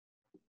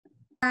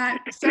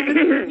at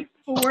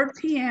 7:34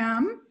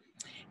 p.m.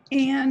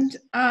 And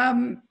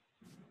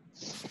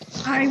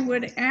I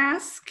would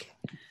ask,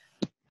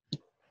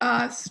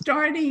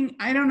 starting,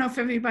 I don't know if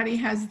everybody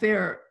has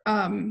their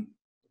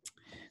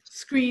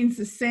screens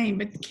the same,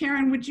 but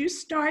Karen, would you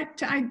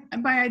start and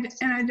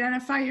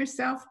identify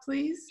yourself,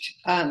 please?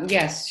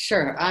 Yes,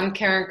 sure. I'm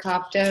Karen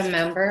Kopta,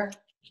 member.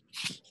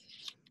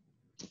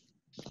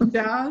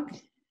 Doug?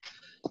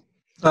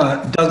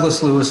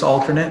 Douglas Lewis,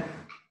 alternate.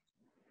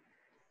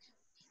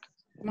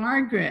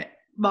 Margaret?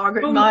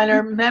 Margaret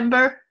Miner,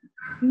 member.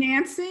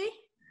 Nancy?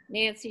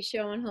 Nancy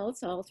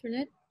Schoenholz,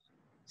 alternate.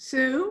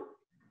 Sue?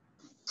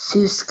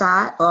 Sue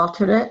Scott,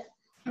 alternate.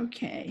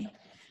 Okay.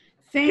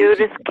 Thank you.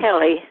 Judith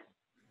Kelly.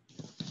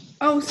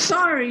 Oh,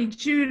 sorry,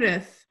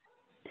 Judith.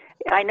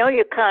 I know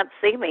you can't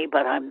see me,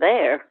 but I'm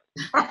there.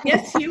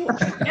 Yes, you are.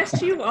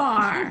 Yes,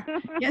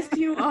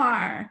 you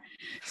are.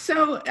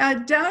 So,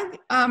 Doug,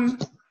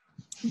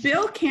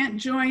 Bill can't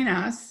join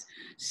us.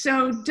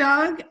 So,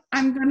 Doug,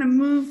 I'm going to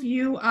move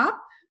you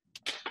up.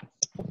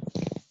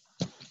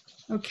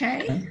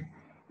 Okay.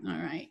 All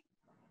right.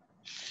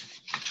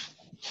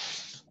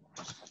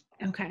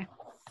 Okay.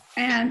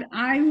 And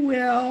I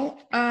will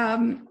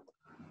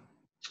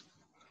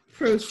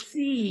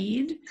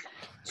proceed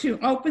to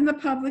open the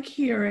public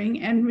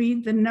hearing and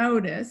read the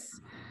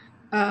notice.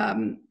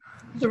 The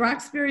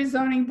Roxbury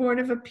Zoning Board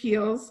of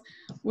Appeals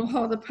will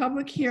hold a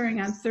public hearing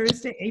on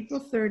Thursday, April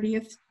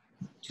 30th,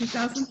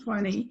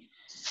 2020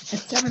 at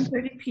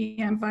 7:30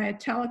 p.m. via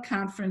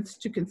teleconference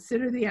to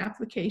consider the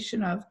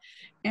application of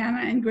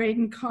Anna and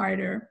Graydon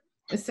Carter,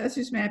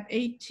 Assessors Map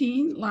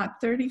 18, Lot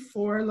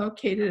 34,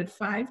 located at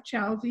 5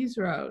 Chaldees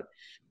Road.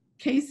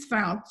 Case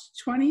file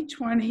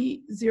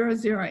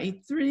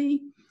 2020-0083,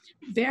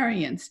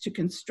 variance to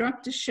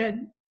construct a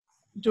shed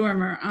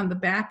dormer on the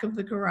back of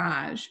the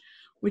garage,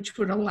 which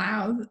would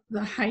allow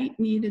the height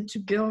needed to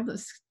build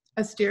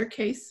a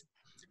staircase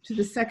to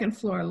the second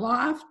floor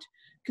loft,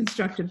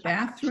 construct a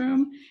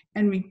bathroom,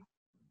 and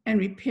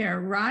repair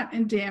rot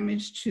and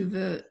damage to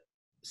the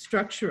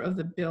structure of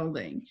the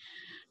building.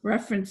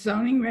 Reference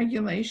zoning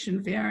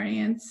regulation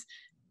variance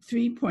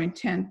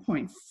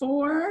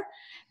 3.10.4,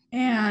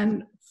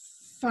 and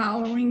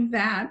following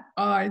that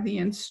are the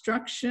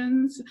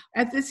instructions.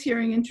 At this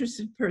hearing,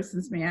 interested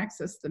persons may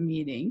access the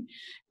meeting,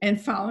 and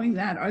following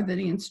that are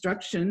the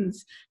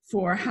instructions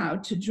for how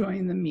to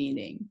join the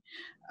meeting.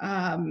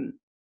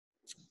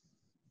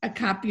 A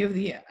copy of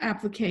the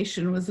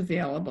application was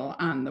available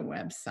on the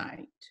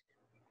website.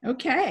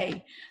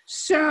 Okay,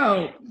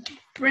 so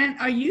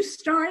Brent, are you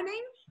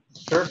starting?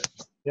 Sure,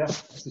 yeah, I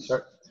can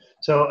start.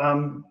 So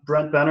I'm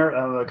Brent Benner,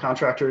 I'm a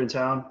contractor in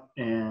town,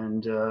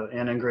 and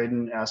Anna and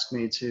Graydon asked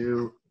me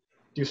to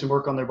do some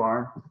work on their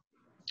barn,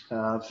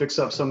 fix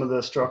up some of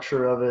the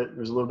structure of it.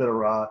 There's a little bit of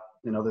rot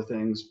and other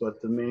things,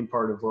 but the main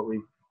part of what we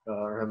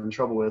are having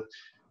trouble with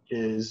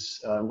is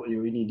what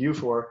we need you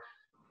for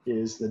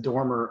is the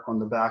dormer on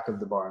the back of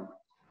the barn.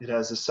 It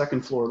has a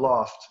second floor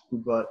loft,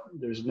 but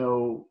there's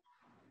no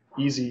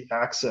easy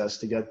access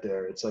to get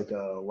there. It's like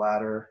a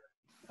ladder,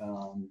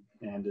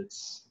 and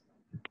it's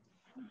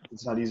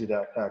not easy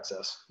to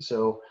access.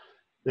 So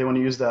they want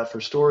to use that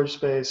for storage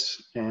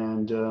space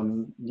and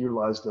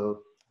utilize the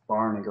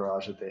barn and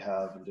garage that they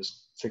have and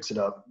just fix it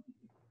up,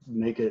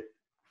 make it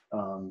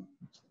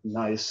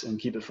nice and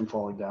keep it from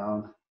falling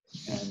down,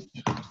 and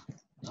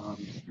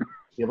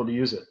be able to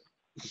use it.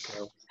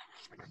 So,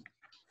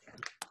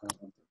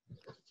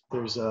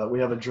 we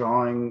have a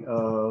drawing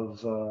of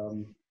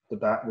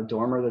the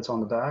dormer that's on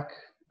the back.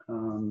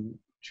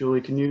 Julie,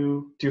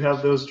 do you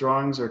have those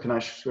drawings, or can I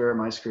share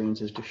my screen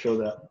to show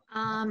that?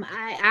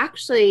 I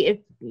actually, if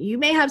you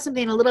may have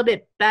something a little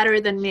bit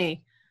better than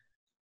me.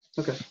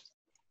 Okay.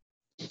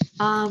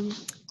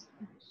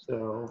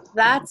 So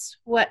that's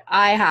what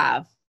I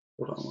have.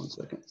 Hold on one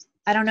second.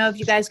 I don't know if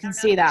you guys can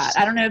see that.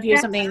 I don't know if you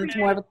have something that's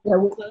more of a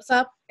close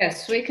up.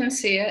 Yes, we can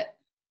see it.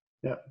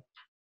 Yeah.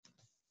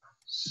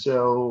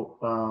 So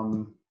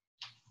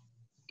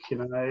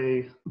can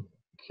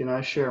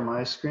I share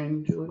my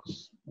screen, Julie?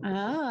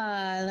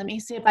 Let me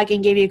see if I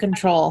can give you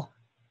control.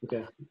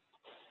 Okay.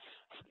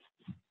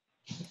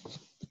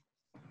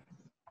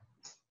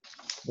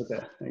 Okay,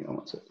 hang on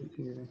one second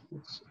here.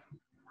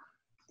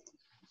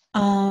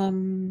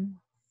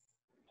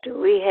 Do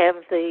we have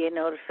the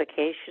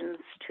notifications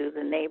to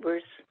the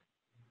neighbors?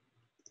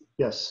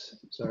 Yes,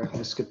 sorry,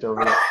 I skipped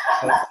over that.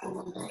 I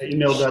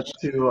emailed that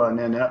to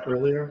Nanette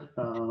earlier.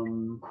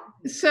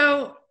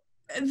 So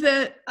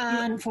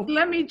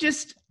let me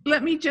just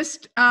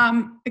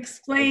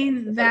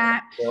explain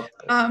that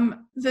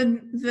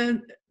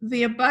the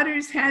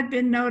abutters had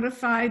been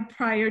notified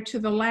prior to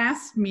the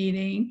last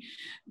meeting.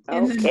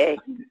 Okay.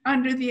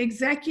 Under the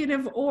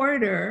executive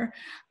order,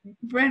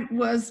 Brent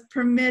was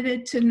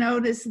permitted to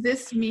notice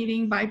this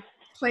meeting by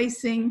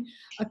placing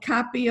a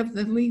copy of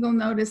the legal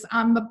notice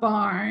on the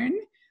barn,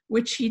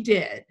 which he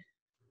did.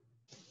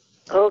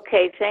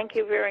 Okay, thank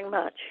you very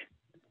much.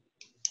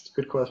 It's a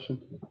good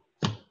question.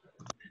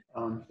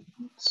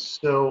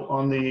 So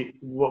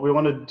what we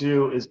want to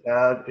do is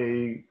add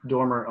a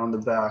dormer on the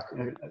back.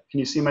 Can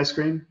you see my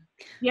screen?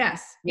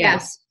 Yes.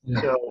 Yes.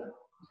 So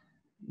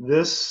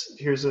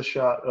here's a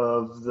shot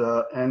of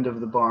the end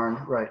of the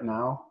barn right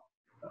now.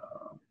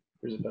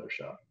 Here's a better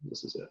shot.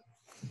 This is it.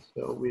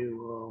 So we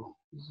will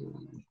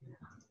zoom in here.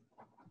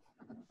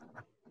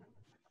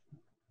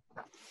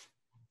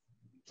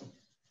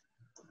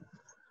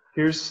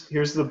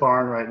 Here's the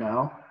barn right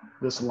now,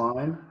 this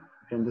line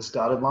and this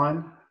dotted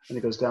line, and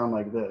it goes down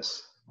like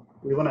this.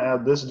 We want to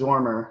add this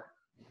dormer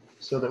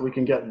so that we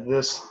can get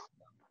this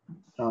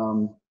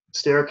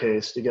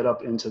staircase to get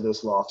up into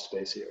this loft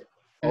space here.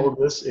 All of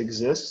this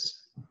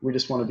exists. We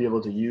just want to be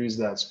able to use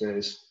that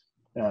space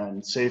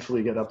and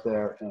safely get up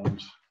there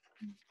and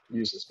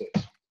use the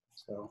space.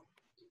 So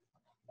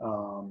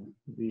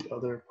the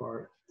other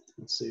part,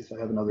 let's see if I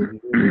have another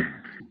view.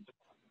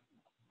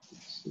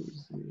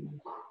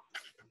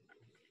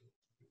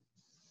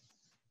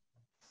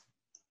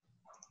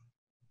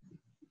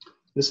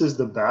 This is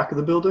the back of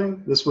the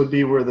building. This would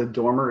be where the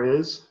dormer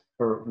is,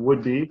 or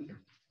would be.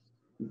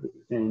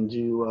 And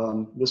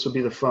this would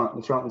be the front.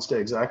 The front would stay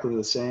exactly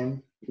the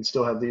same. You'd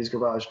still have these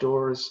garage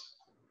doors.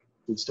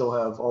 You'd still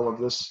have all of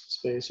this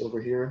space over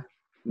here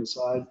on the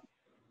side.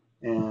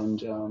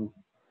 And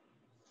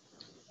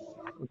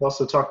I've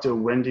also talked to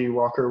Wendy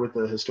Walker with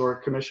the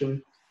Historic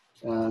Commission.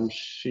 I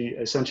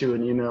sent you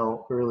an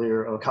email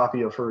earlier, a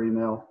copy of her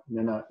email,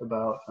 Minna,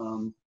 about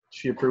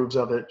she approves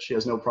of it. She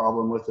has no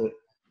problem with it.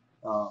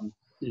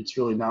 It's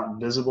really not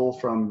visible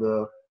from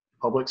the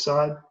public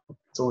side.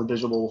 It's only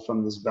visible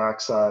from this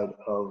back side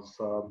of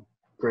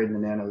Graydon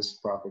and Anna's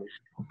property.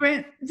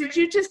 Brent, did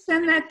you just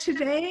send that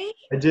today?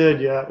 I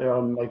did, yeah,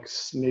 like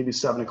maybe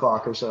 7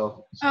 o'clock or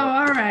so. Oh,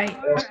 all right.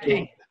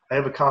 Okay. I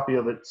have a copy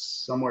of it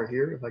somewhere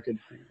here. If I could,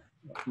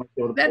 I might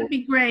be able to That'd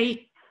be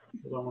great.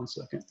 Hold on one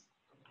second.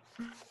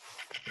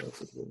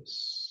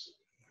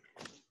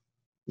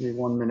 Give me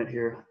 1 minute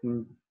here.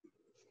 I'm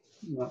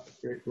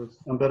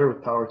better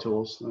with power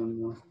tools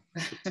than.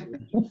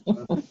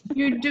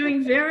 You're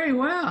doing very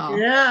well.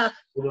 Yeah.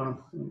 Hold on.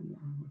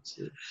 Let's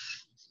see.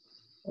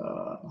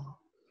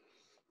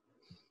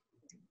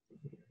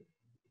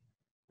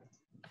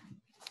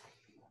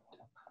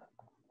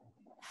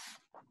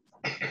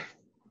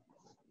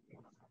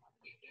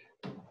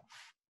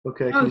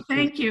 Okay. Oh,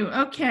 thank you.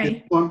 Okay.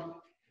 This one?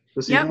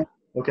 This Yep. email?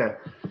 Okay.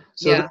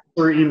 So Yeah. this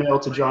is her email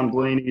to John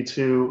Blaney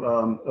to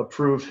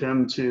approve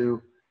him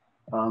to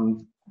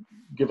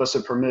give us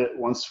a permit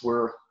once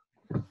we're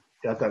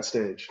at that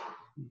stage.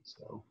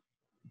 So,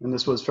 and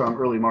this was from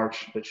early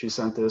March that she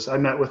sent this. I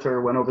met with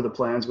her, went over the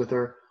plans with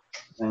her,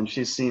 and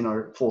she's seen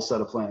our full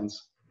set of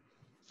plans.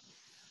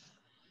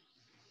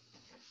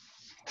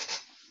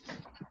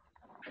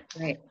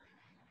 Great.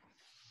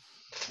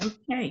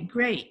 Okay,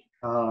 great.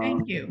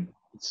 Thank you.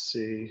 Let's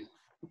see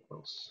what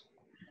else.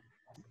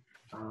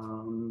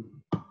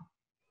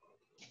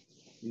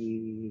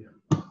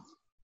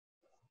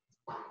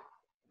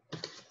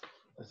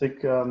 I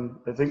think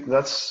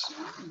that's,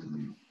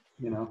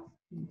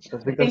 I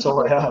think that's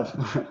all I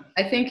have.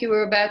 I think you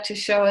were about to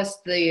show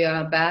us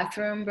the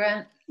bathroom,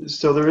 Brent.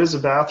 So there is a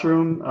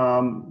bathroom.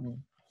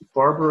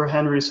 Barbara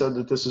Henry said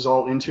that this is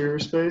all interior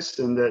space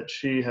and that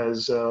she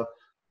has,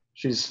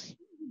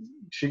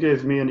 she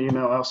gave me an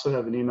email. I also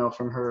have an email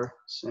from her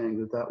saying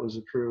that that was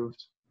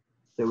approved,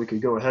 that we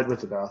could go ahead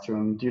with the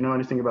bathroom. Do you know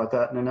anything about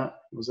that, Nanette?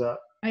 Was that?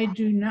 I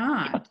do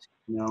not.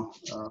 No.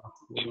 Hold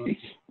on a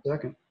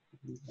second.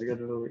 I got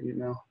it over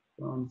email.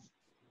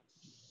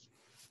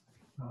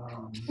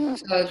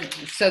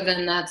 So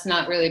then that's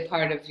not really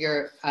part of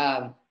your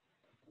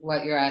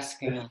what you're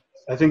asking.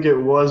 I think it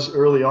was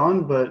early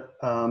on, but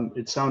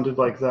it sounded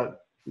like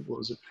that. What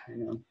was it?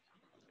 Hang on.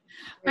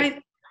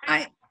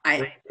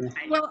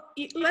 Well,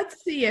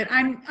 let's see it.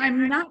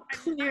 I'm not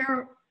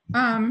clear.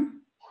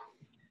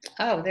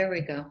 Oh, there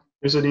we go.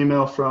 Here's an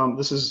email from,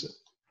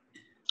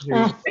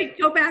 Wait,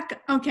 go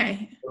back.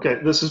 Okay. Okay,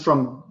 this is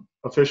from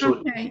official.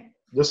 Okay.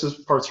 This is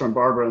parts from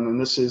Barbara, and then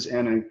this is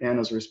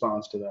Anna's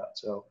response to that.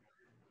 So.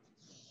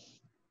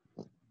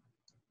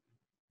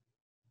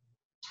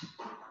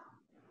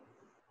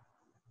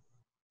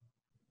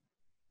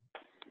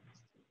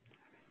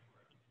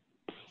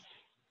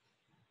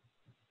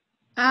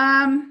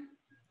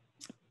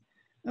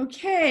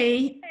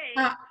 Okay.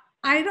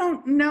 I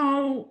don't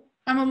know.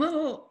 I'm a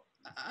little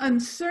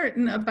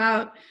uncertain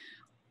about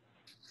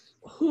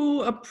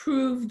who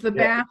approved the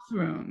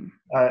bathroom.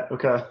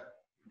 Okay.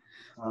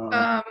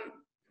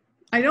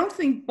 I don't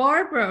think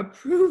Barbara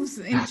approves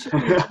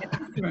interior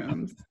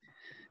bathrooms.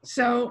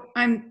 So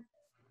I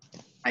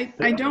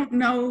don't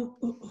know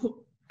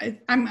who,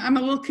 I'm a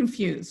little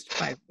confused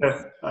by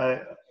this.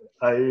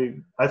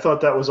 I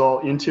thought that was all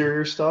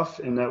interior stuff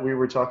and that we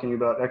were talking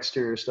about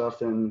exterior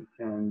stuff and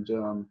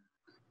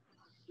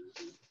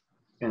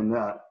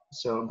that.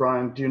 So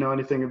Brian, do you know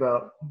anything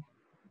about?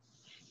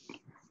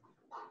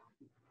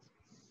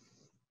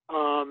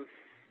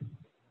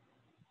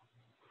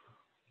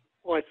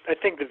 Well, I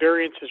think the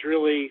variance is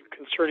really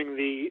concerning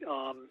the,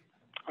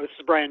 this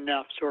is Brian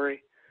Neff,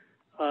 sorry.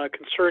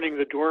 concerning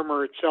the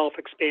dormer itself,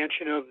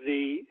 expansion of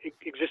the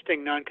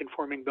existing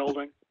non-conforming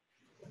building.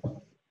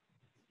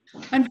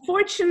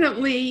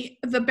 Unfortunately,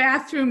 the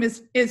bathroom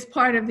is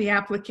part of the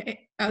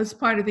application.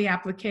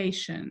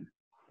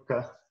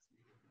 Okay.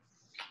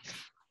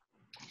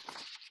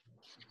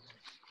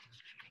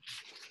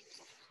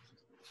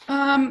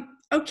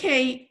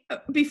 Okay,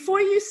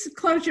 before you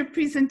close your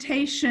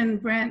presentation,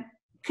 Brent,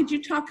 could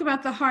you talk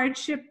about the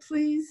hardship,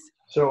 please?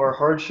 So our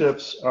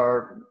hardships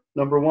are,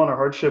 number one, our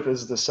hardship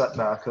is the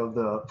setback of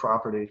the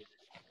property.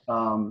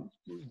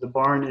 The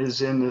barn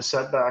is in the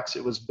setbacks.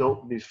 It was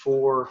built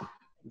before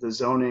the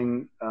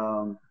zoning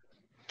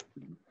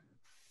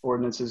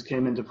ordinances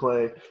came into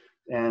play,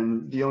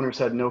 and the owners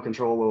had no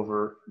control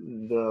over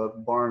the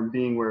barn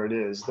being where it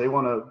is. They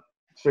want to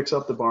fix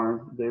up the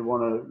barn, they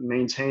want to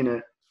maintain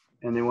it,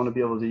 and they want to be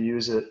able to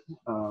use it.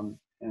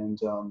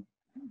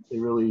 They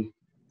really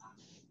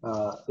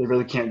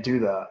can't do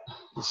that.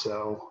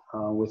 So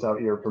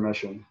without your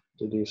permission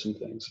to do some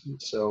things.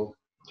 So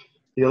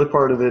the other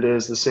part of it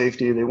is the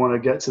safety. They want to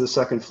get to the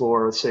second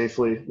floor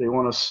safely. They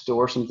want to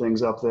store some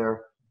things up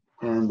there,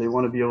 and they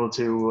want to be able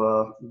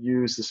to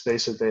use the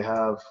space that they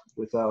have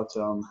without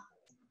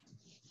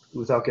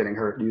getting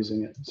hurt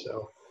using it.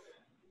 So.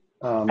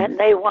 And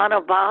they want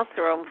a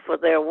bathroom for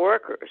their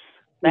workers.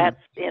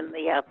 That's in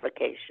the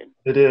application.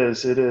 It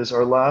is.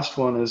 Our last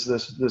one is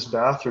this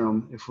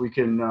bathroom. If we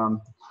can,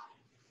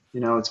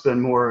 it's been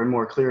more and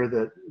more clear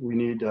that we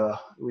need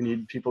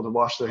people to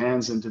wash their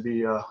hands and to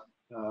be,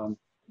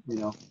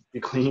 be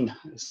clean.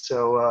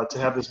 So to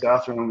have this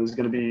bathroom is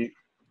going to be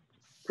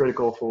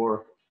critical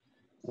for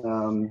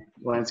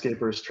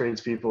landscapers,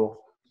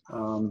 tradespeople,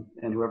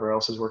 and whoever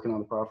else is working on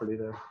the property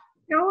there.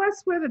 Show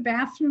us where the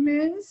bathroom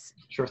is.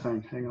 Sure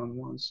thing. Hang on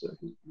one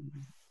second.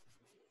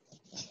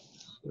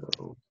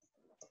 So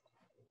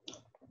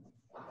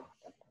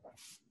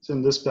it's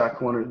in this back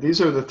corner.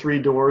 These are the 3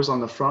 doors on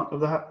the front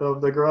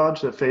of the garage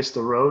that face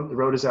the road. The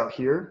road is out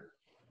here,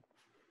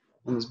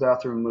 and this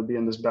bathroom would be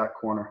in this back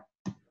corner.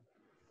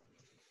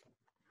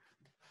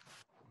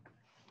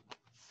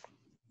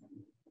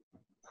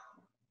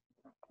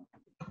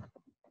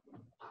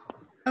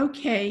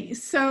 Okay,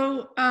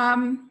 so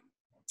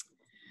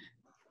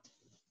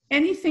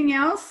anything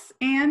else,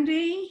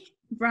 Andy,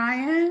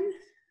 Brian?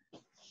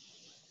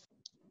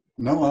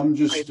 No, I'm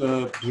just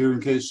here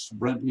in case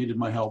Brent needed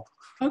my help.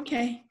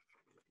 Okay.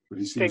 But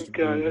he I seems think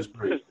to be this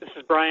great. is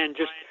Brian.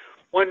 Just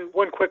one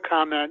quick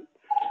comment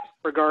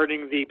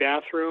regarding the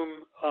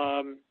bathroom.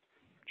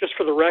 Just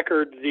for the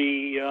record,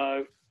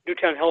 the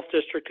Newtown Health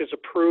District has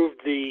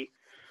approved the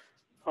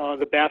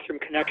bathroom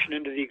connection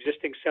into the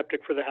existing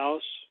septic for the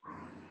house.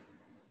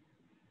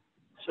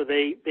 So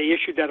they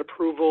issued that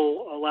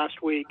approval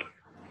last week.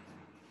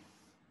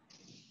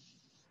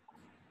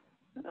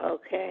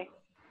 Okay.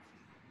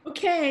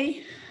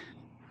 Okay.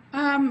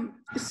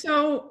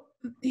 So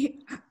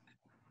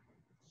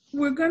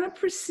we're going to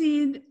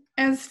proceed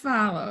as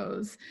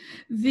follows.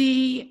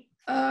 The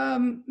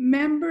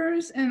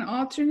members and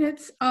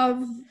alternates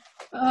of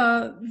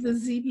the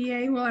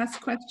ZBA will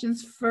ask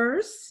questions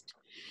first,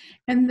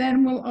 and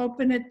then we'll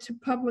open it to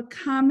public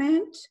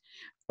comment,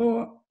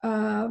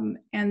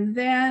 and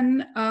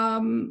then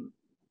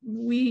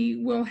we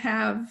will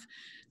have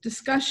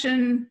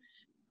discussion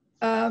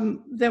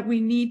that we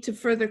need to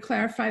further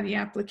clarify the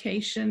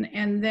application,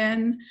 and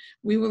then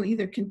we will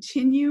either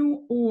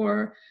continue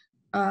or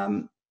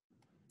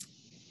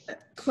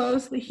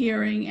close the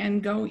hearing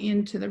and go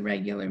into the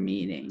regular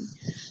meeting.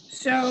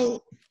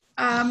 So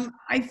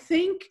I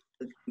think,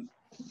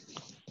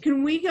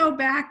 can we go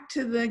back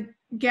to the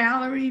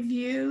gallery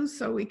view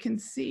so we can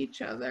see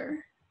each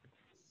other?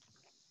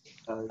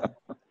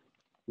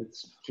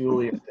 It's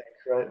Julie, I think,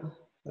 right?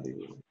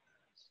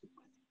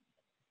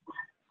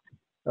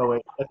 Oh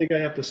wait, I think I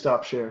have to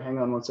stop share. Hang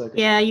on one second.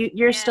 Yeah,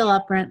 you're still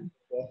up, Brent.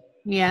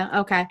 Yeah,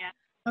 okay.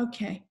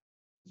 Okay.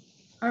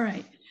 All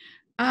right.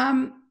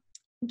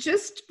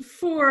 Just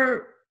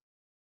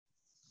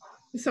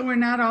so we're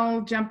not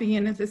all jumping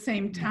in at the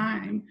same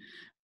time.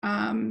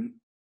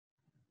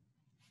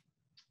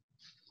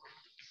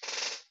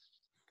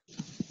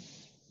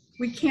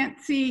 We can't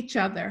see each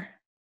other.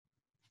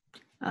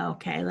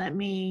 Okay, let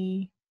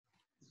me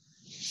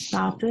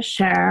stop the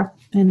share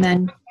and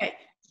then. Okay,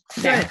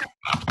 good.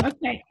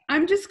 Okay,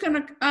 I'm just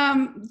gonna,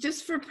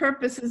 just for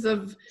purposes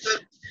of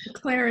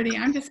clarity,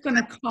 I'm just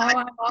gonna call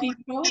out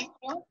people.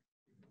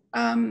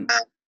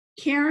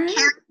 Karen,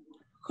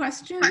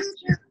 questions?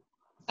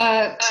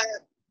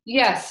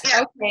 Yes,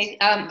 okay.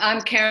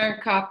 I'm Karen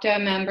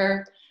Kopta,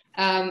 member.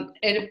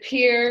 It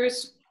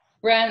appears,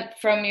 Brent,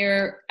 from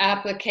your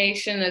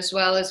application as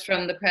well as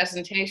from the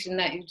presentation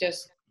that you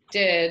just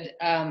did,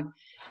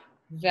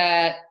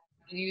 that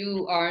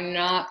you are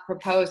not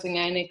proposing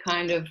any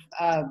kind of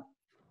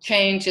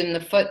change in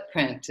the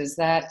footprint. Is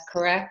that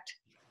correct?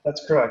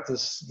 That's correct.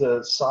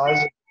 The size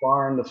of the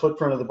barn, the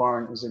footprint of the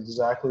barn is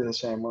exactly the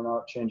same. We're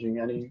not changing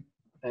any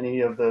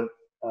of the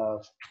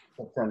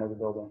footprint of the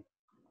building.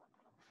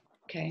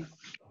 Okay.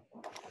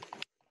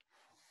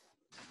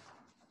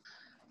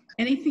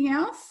 Anything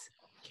else,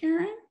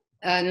 Karen?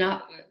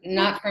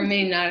 Not for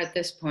me, not at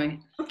this point.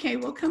 Okay,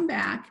 we'll come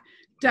back.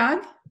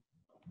 Doug?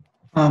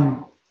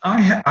 I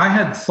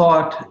had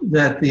thought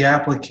that the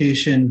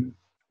application,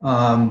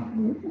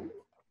 that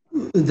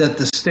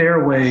the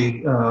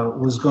stairway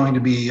was going to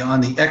be on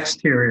the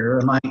exterior.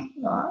 Am I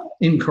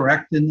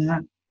incorrect in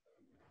that?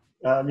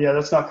 Yeah,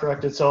 that's not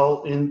correct. It's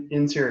all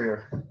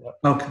interior. Yep.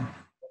 Okay.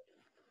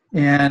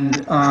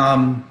 And,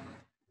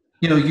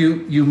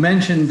 you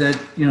mentioned that,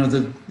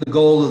 the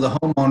goal of the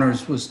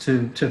homeowners was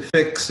to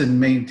fix and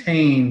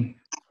maintain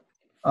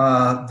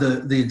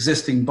the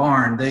existing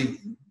barn. They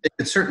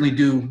could certainly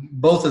do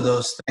both of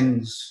those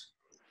things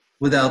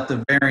without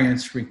the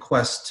variance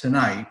request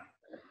tonight,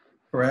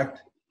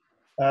 correct?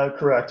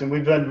 Correct. And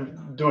we've been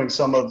doing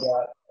some of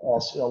that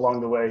also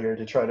along the way here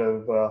to try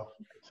to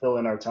fill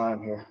in our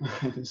time here.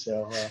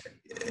 So,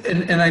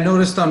 And I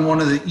noticed on one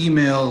of the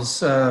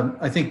emails,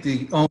 I think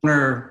the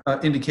owner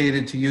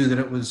indicated to you that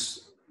it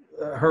was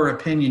her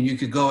opinion you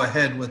could go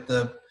ahead with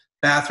the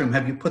bathroom.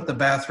 Have you put the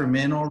bathroom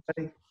in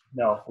already?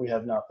 no, we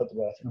have not put the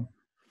bathroom.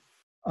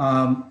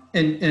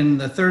 And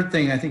the third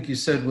thing I think you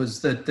said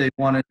was that they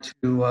wanted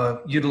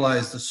to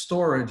utilize the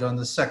storage on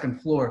the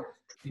second floor.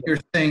 You're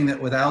saying that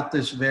without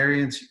this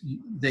variance,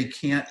 they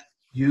can't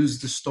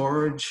use the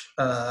storage?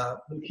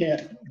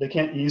 They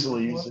can't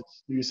easily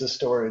use the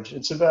storage.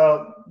 It's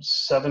about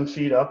 7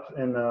 feet up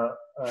and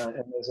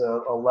there's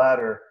a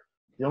ladder.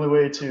 The only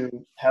way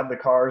to have the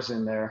cars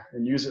in there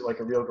and use it like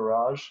a real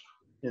garage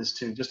is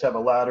to just have a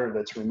ladder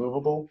that's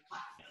removable,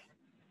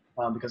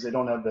 because they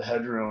don't have the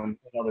headroom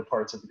in other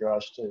parts of the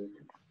garage to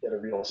get a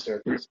real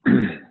staircase.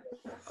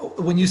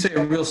 When you say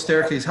a real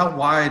staircase, how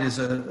wide is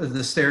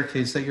the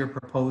staircase that you're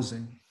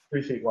proposing?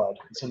 3 feet wide.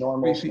 It's a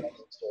normal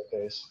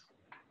staircase.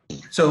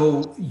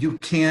 So you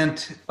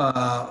can't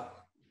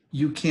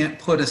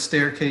put a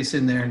staircase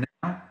in there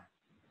now?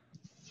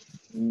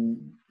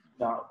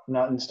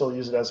 Not and still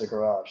use it as a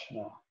garage.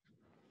 No.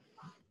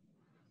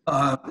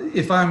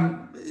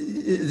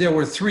 There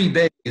were 3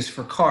 bays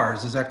for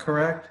cars. Is that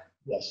correct?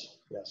 Yes.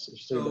 Yes.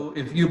 So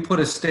if you put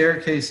a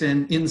staircase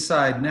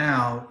inside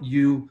now,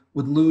 you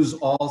would lose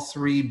all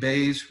 3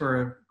 bays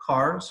for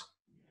cars?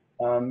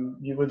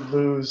 You would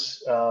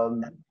lose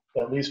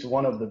at least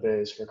one of the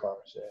bays for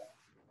cars. Yeah.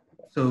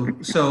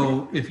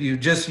 So if you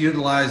just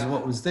utilize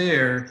what was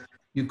there,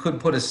 you could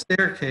put a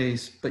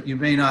staircase, but you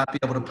may not be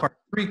able to park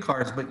 3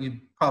 cars, but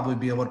you'd probably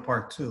be able to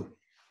park 2.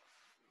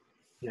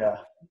 Yeah,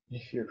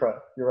 you're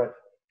correct. You're right.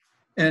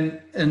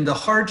 And the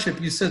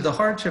hardship, you said the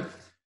hardship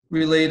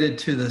related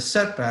to the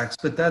setbacks,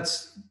 but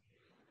that's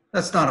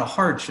not a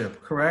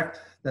hardship,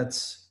 correct?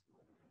 That's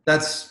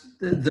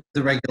the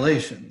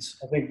regulations.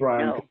 I think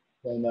Brian can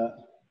explain that.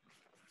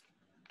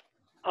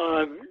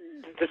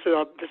 This is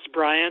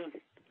Brian.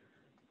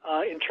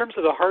 In terms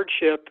of the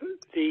hardship,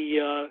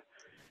 the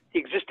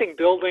existing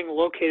building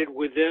located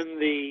within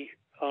the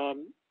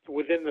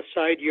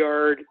side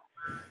yard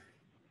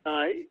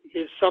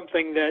is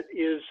something that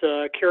is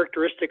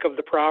characteristic of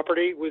the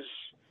property.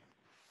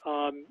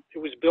 It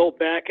was built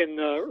back in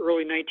the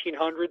early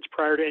 1900s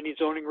prior to any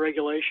zoning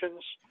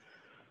regulations.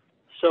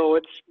 So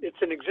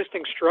it's an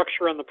existing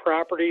structure on the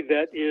property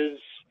that it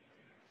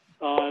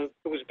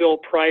was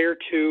built prior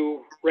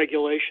to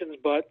regulations,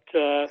 but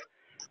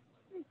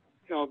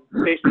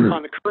based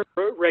upon the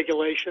current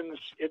regulations,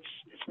 it's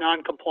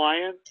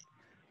non-compliant.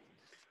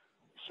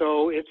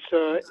 So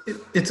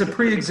it's a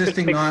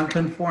pre-existing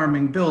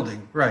non-conforming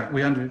building, right?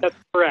 That's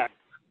correct.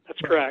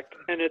 That's correct.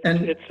 And it's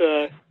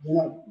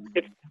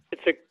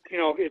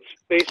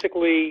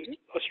basically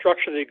a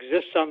structure that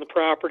exists on the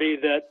property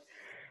that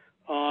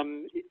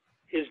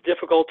is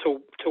difficult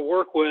to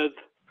work with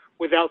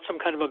without some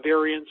kind of a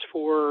variance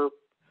for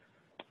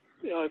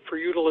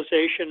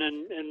utilization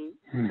and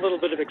a little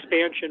bit of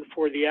expansion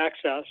for the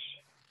access.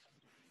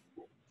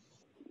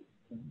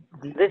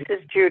 This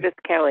is Judith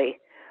Kelly,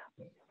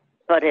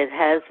 but it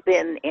has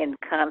been in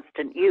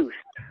constant use.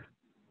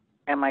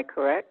 Am I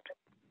correct?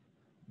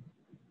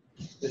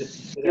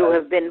 You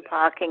have been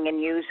parking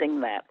and using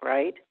that,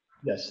 right?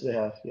 Yes, they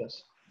have.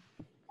 Yes.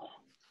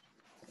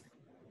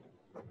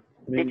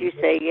 Did you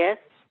say yes?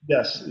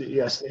 Yes,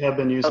 they have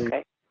been using.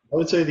 Okay. I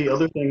would say the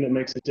other thing that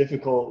makes it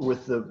difficult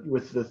with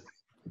the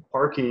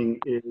parking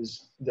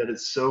is that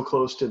it's so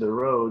close to the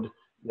road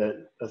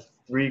that a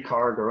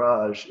 3-car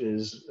garage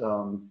is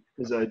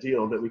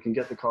ideal, that we can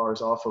get the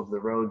cars off of the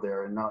road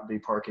there and not be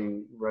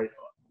parking right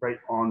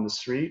on the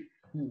street.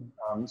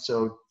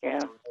 So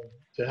yeah,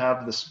 to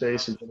have the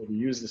space and to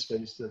use the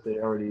space that they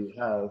already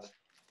have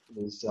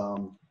is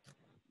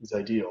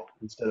ideal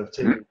instead of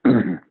taking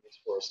for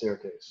a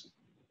staircase.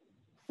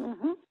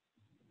 Mm-hmm.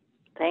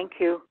 Thank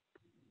you.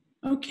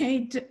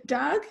 Okay,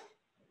 Doug?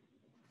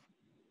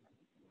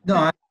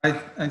 No,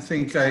 I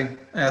think I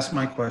asked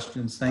my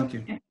questions. Thank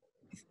you.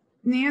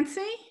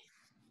 Nancy?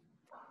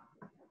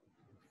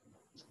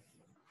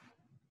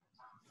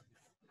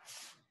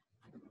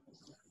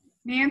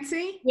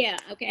 Nancy? Yeah,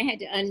 okay, I had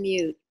to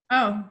unmute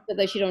Oh, so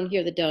that you don't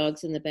hear the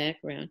dogs in the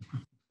background.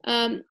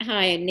 Hi,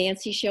 I'm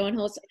Nancy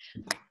Schoenholz.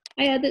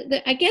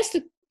 I guess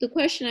the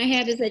question I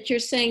have is that you're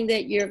saying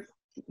that you're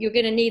you're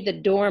going to need the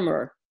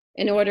dormer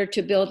in order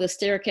to build a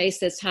staircase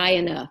that's high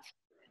enough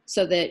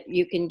so that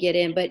you can get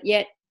in. But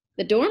yet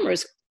the dormer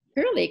is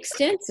fairly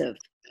extensive,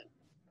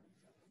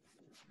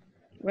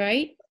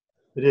 right?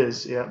 It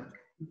is, yeah.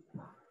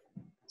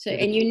 So,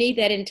 and you need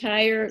that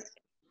entire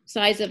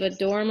size of a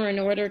dormer in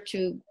order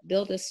to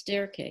build a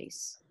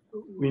staircase.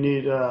 We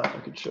need, I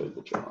could show you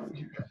the drawing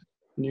here.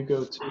 Can you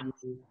go to,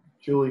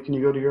 Julie, can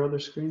you go to your other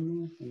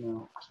screen?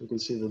 No, so we can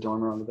see the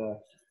dormer on the back.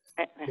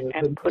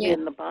 And put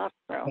in the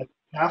bathroom.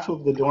 Half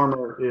of the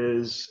dormer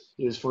is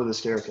for the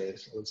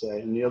staircase, I would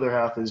say, and the other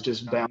half is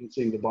just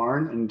balancing the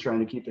barn and trying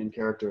to keep in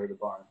character of the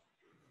barn.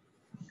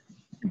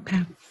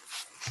 Okay.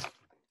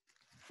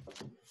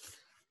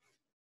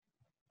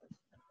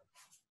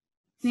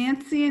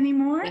 Nancy, any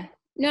more?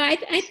 No,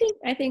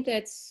 I think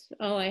that's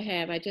all I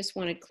have. I just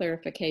wanted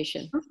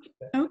clarification.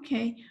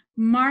 Okay.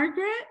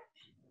 Margaret?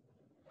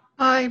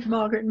 Hi,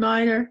 Margaret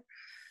Miner.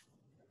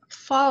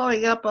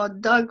 Following up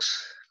on Doug's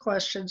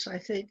questions, I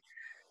think.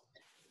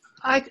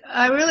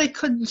 I really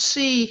couldn't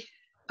see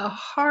a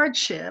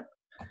hardship.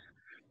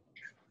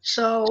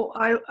 So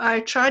I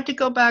tried to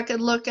go back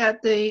and look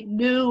at the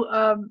new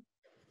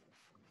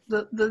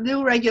the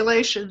new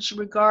regulations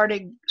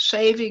regarding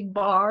saving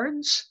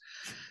barns.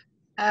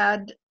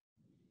 And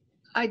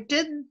I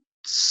didn't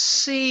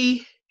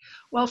see,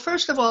 well,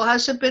 first of all,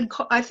 has it been,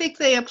 I think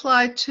they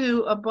applied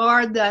to a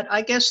barn that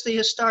I guess the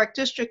Historic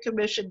District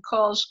Commission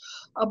calls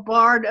a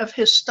barn of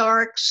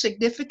historic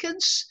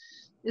significance.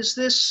 Is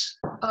this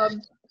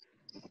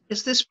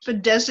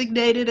been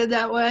designated in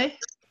that way?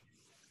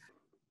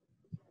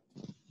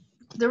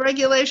 The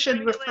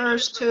regulation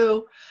refers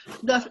to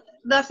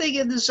nothing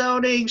in the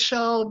zoning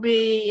shall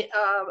be,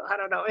 I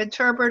don't know,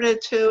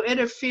 interpreted to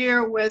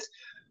interfere with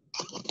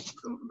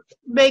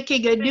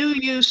making a new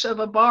use of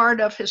a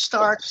barn of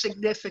historic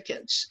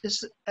significance.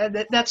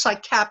 And that's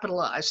like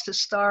capitalized,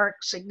 historic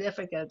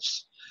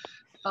significance.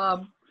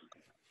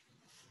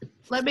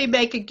 Let me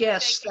make a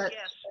guess.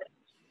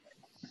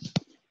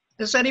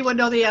 Does anyone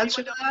know the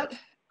answer to that?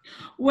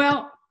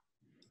 Well,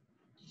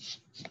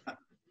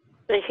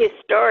 the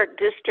Historic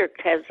District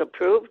has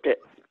approved it.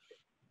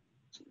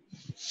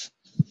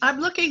 I'm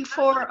looking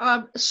for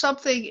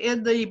something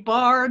in the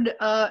barn,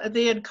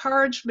 the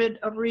encouragement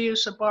of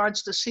reuse of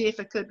barns, to see if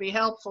it could be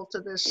helpful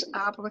to this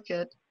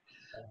applicant.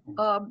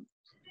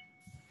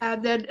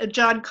 And then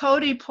John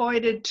Cody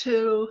pointed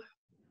to,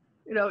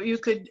 you know, you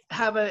could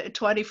have a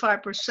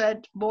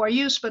 25% more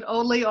use, but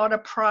only on a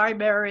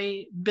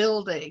primary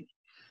building.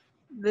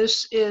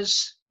 This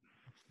is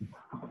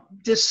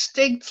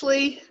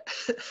distinctly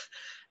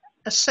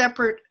a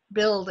separate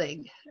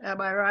building.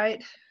 Am I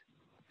right?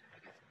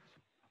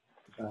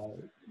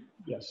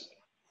 Yes.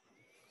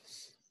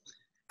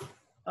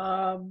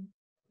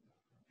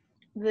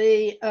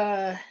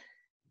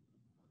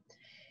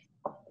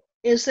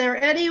 Is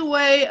there any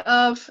way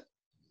of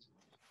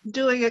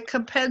doing a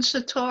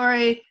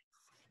compensatory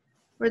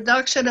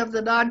reduction of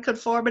the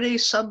nonconformity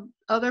some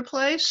other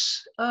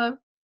place on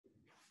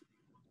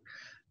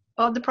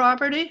the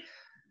property?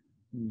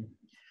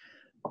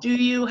 Do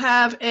you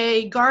have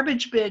a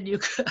garbage bin? You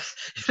could,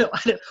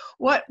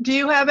 what do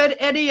you have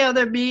any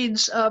other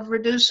means of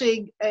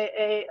reducing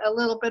a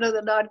little bit of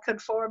the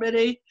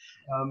nonconformity?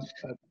 I'm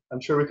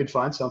sure we could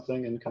find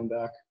something and come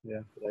back. Yeah,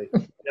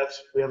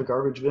 we have a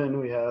garbage bin.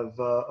 We have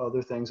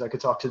other things. I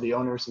could talk to the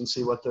owners and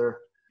see what they're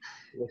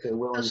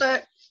willing.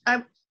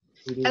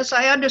 As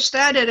I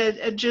understand it,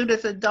 and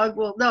Judith and Doug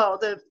will know,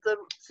 the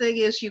thing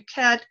is you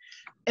can't.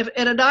 If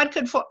in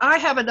I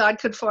have a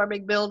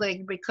non-conforming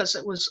building because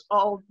it was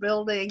old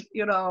building,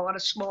 you know, on a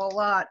small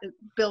lot, it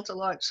built a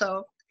lot,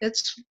 so it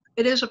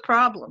is a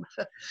problem.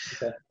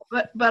 Okay.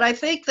 But I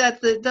think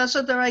that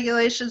doesn't the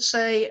regulation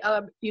say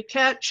you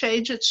can't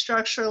change it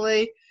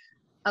structurally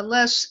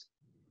unless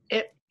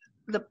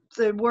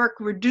the work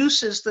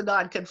reduces the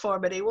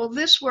nonconformity. Well,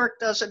 this work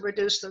doesn't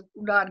reduce the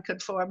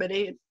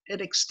nonconformity;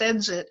 it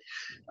extends it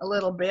a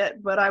little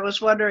bit. But I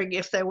was wondering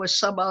if there was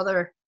some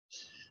other.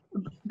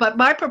 But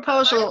my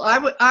proposal,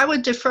 I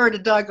would defer to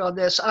Doug on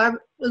this. I'm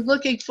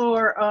looking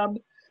for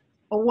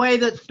a way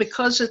that,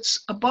 because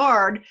it's a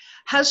barn,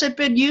 has it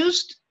been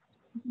used?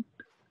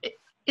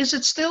 Is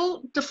it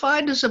still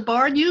defined as a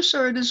barn use,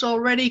 or it is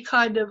already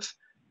kind of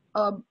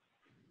been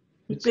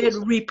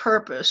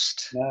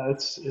repurposed? No,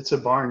 it's a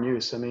barn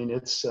use. I mean,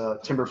 it's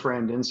timber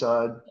framed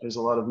inside. There's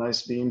a lot of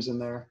nice beams in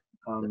there,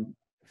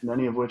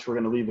 many of which we're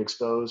going to leave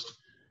exposed.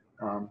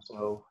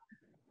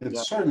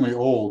 It's certainly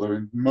old. I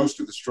mean, most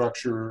of the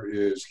structure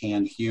is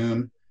hand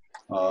hewn,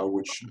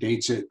 which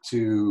dates it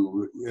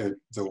to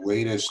the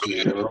latest,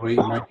 the early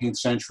 19th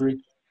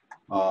century,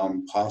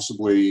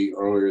 possibly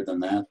earlier than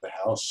that. The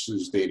house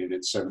is dated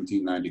at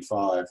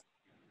 1795,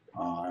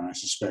 and I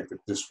suspect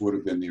that this would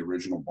have been the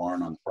original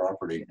barn on the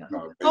property.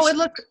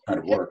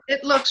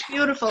 It looks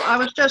beautiful. I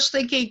was just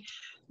thinking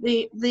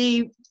the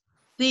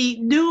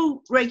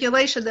new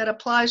regulation that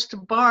applies to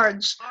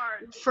barns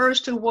refers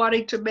to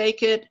wanting to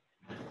make it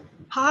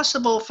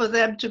possible for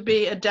them to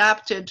be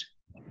adapted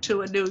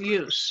to a new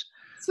use.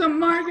 So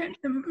Margaret,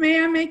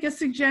 may I make a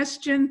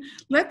suggestion?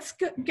 Let's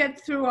get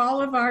through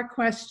all of our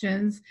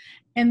questions,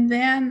 and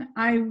then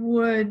I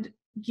would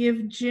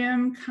give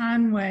Jim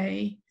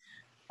Conway,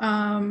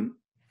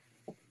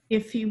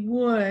 if he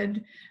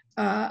would,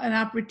 an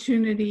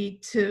opportunity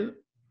to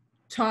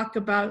talk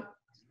about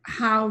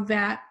how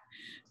that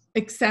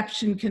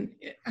exception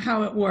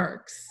how it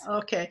works.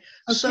 Okay.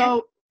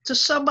 So to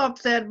sum up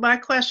then, my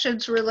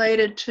question's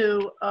related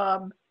to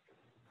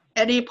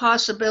any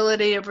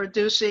possibility of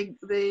reducing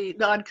the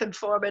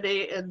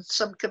nonconformity in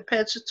some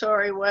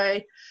compensatory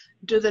way.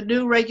 Do the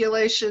new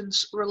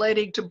regulations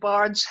relating to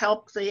barns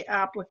help the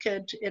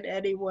applicant in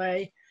any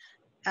way?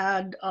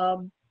 And I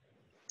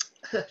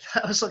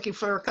was looking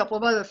for a couple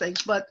of other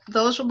things, but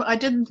those were, I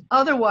didn't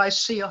otherwise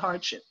see a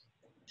hardship.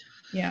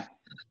 Yeah.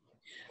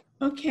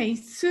 Okay,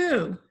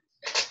 Sue.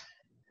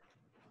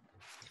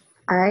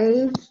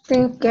 I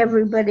think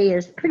everybody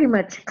has pretty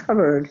much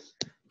covered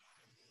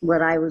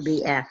what I would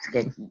be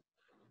asking.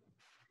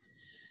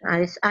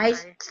 I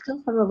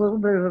still have a little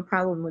bit of a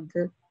problem with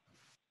the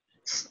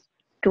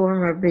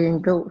dormer being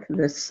built for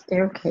the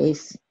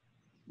staircase.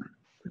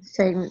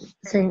 Saying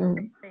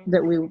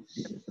that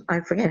I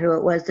forget who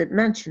it was that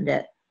mentioned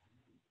it.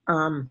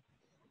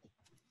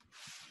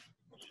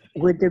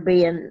 Would there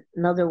be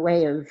another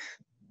way of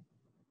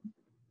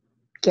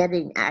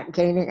gaining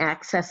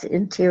access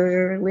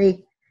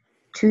interiorly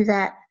to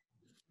that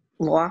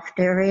loft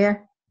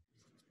area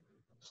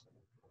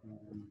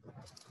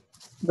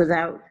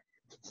without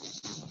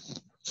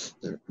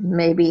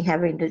maybe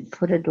having to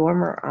put a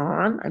dormer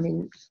on? I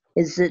mean,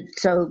 is it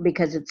so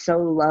because it's so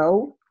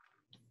low?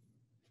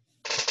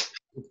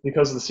 It's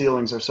because the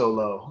ceilings are so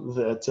low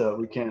that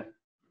we can't.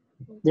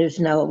 There's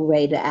no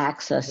way to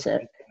access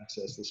it.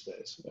 Access the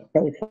space. Yeah.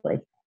 Safely.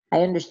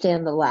 I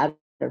understand the ladder.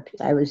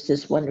 I was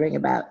just wondering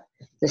about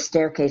the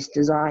staircase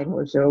design.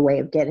 Was there a way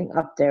of getting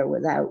up there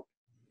without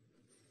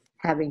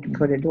having to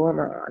put a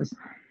dormer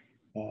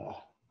on?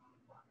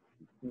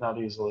 Not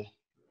easily.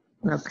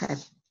 Okay.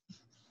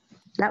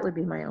 That would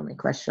be my only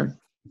question.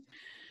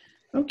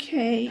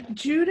 Okay,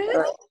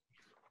 Judith?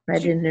 I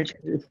didn't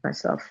introduce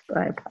myself, but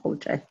I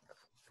apologize.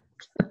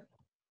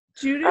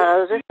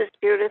 Judith? This is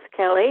Judith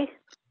Kelly,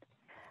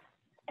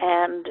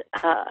 and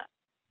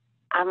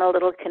I'm a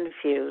little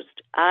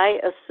confused. I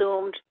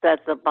assumed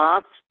that the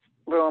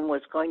bathroom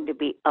was going to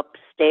be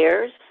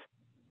upstairs.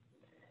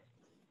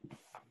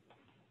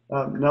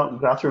 No, the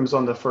bathroom's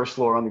on the first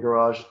floor on the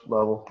garage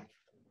level.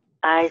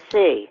 I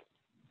see.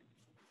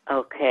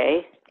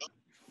 Okay.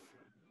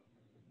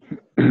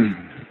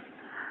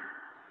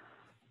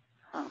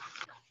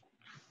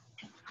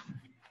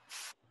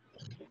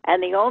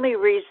 And the only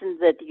reason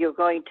that you're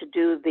going to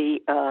do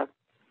the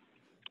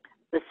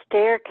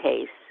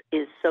staircase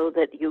is so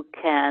that you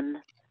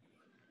can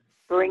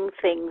bring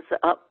things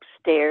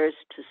upstairs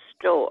to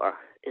store.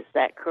 Is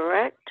that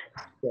correct?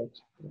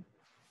 Correct.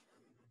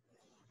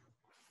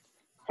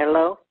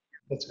 Hello?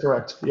 That's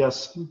correct.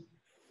 Yes.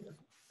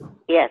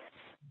 Yes.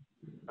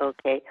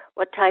 Okay.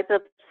 What type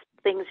of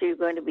things are you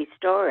going to be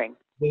storing?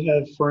 They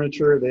have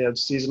furniture. They have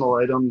seasonal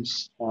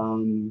items.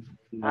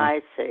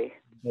 I see.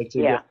 Like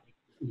to get,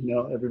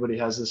 everybody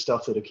has this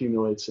stuff that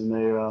accumulates, and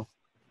they.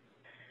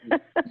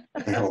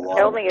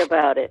 Tell me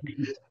about it.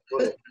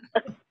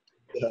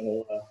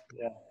 So,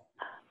 yeah.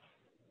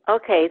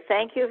 Okay.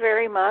 Thank you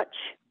very much.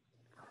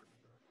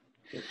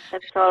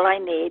 That's all I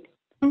need.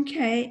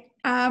 Okay.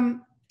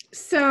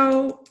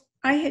 So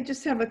I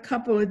just have a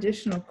couple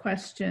additional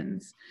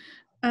questions.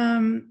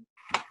 On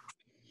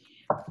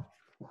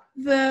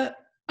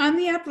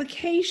the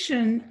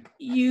application,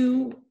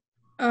 you,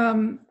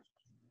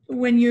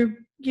 when you're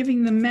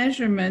giving the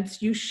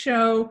measurements, you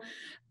show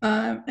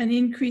an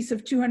increase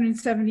of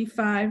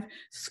 275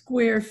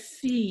 square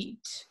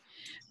feet.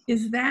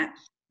 Is that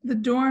the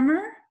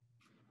dormer?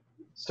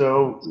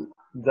 So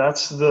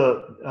that's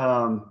the,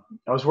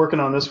 I was working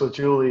on this with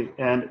Julie,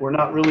 and we're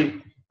not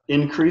really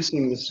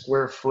increasing the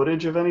square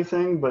footage of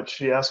anything, but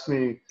she asked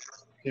me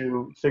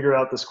to figure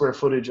out the square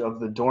footage of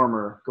the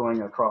dormer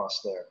going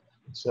across there.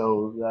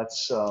 So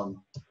that's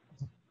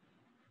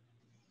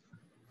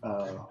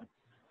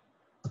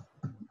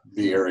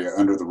the area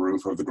under the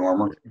roof of the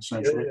dormer,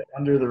 essentially.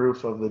 Under the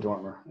roof of the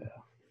dormer,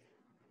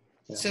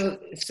 yeah. So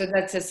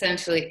that's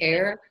essentially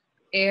air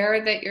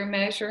that you're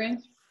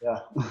measuring? Yeah.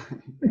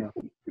 Yeah.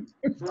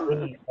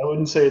 Really, I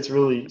wouldn't say it's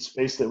really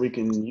space that we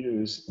can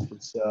use.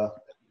 It's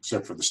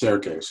except for the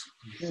staircase.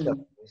 Except for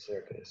the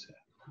staircase,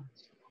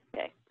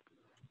 yeah.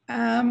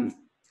 Okay.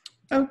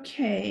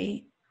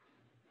 Okay.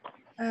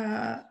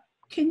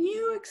 Can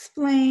you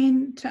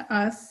explain to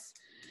us?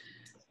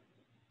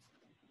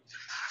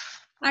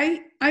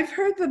 I've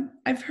heard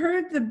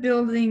the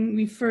building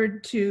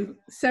referred to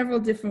several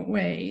different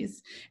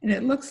ways, and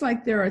it looks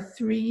like there are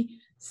 3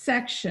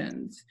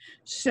 sections.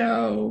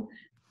 So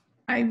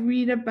I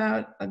read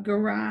about a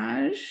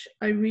garage,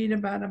 I read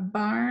about a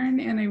barn,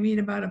 and I read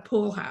about a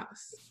pool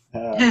house.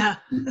 Yeah.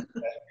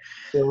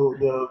 So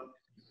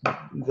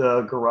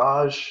the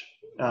garage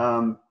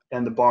and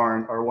the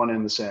barn are one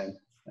and the same.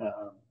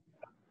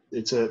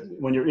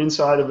 when you're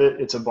inside of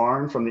it, it's a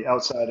barn. From the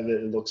outside of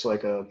it, it looks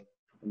like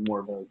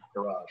more of a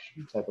garage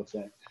type of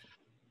thing.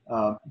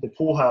 The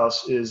pool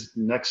house is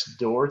next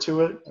door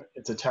to it.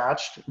 It's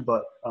attached,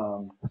 but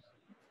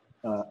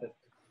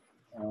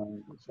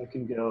if I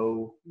can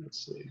go,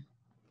 let's see.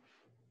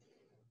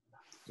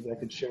 Maybe I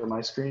could share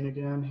my screen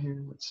again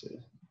here. Let's see.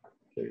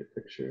 Show you a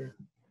picture.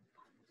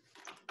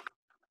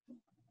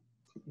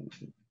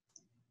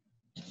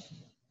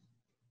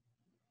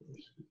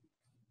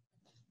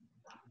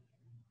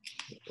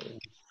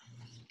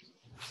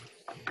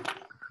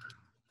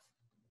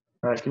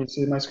 All right, can you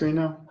see my screen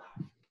now?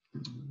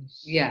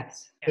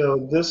 Yes.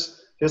 So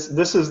this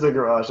is the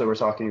garage that we're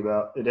talking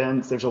about. It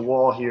ends, there's a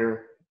wall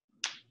here,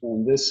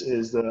 and this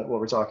is what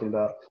we're talking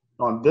about.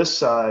 On this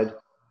side,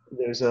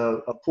 there's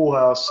a pool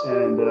house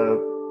and a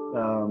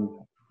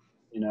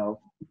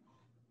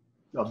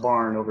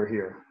barn over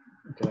here.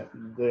 Okay,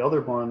 the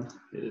other one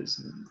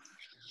is,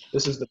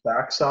 this is the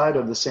back side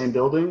of the same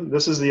building.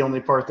 This is the only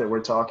part that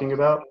we're talking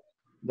about.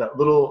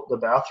 The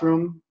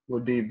bathroom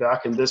would be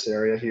back in this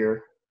area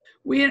here.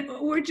 We're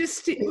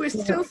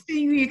still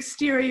seeing the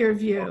exterior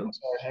view. Oh,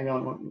 sorry, hang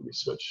on, let me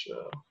switch.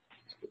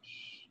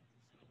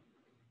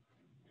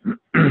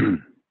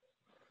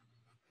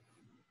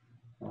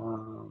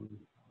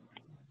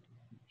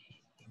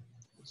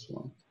 This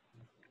one.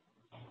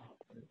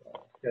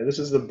 Yeah, this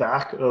is the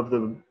back of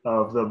the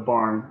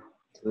barn.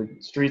 The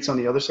street's on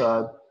the other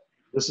side.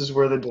 This is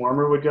where the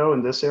dormer would go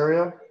in this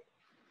area.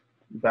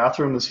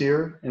 Bathroom is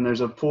here, and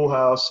there's a pool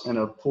house and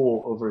a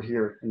pool over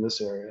here in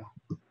this area.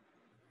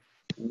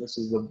 And this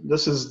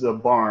is the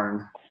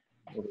barn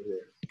over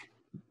here.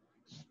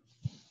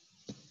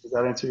 Does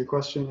that answer your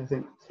question, I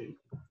think?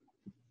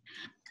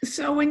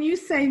 So when you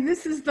say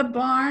this is the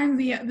barn,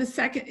 the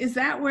second, is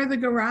that where the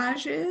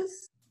garage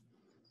is?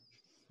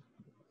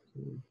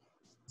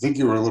 I think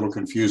you were a little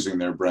confusing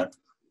there, Brent.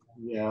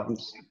 Yeah, I'm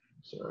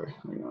sorry.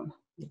 Hang on.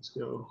 Let's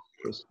go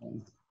this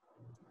one.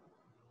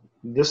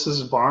 This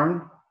is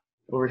barn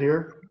over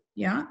here.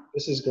 Yeah.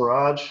 This is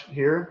garage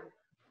here.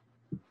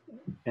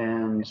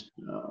 And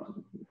go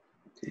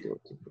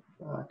to the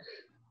back.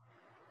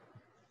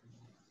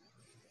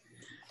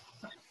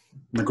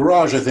 The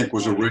garage, I think,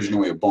 was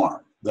originally a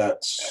barn.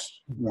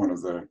 That's part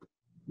of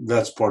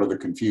the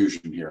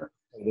confusion here.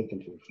 The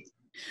confusion.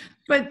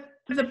 But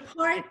the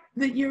part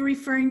that you're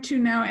referring to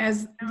now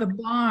as the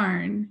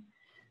barn,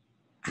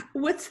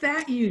 what's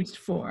that used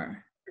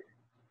for?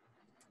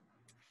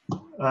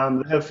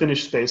 They have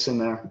finished space in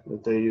there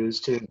that they use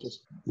to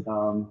just,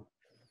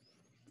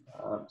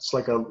 it's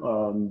like what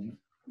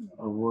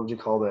would you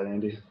call that,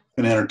 Andy?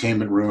 An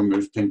entertainment room,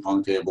 there's ping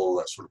pong table,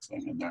 that sort of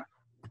thing in there.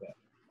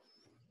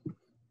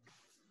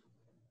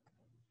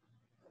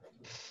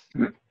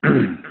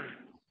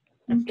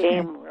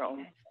 Game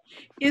room.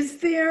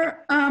 Is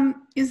there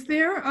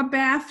a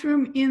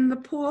bathroom in the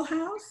pool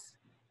house?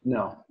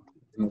 No.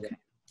 Okay.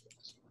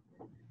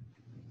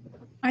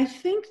 I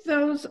think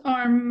those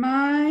are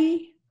my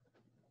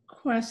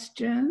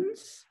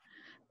questions.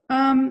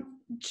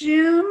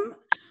 Jim,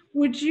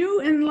 would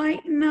you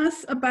enlighten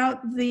us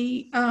about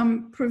the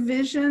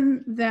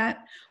provision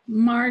that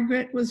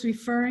Margaret was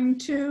referring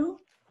to?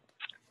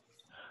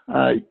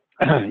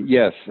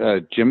 Yes,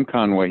 Jim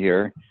Conway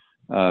here,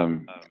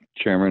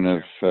 Chairman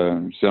of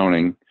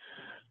Zoning.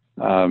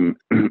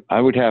 I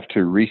would have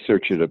to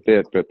research it a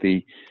bit, but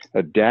the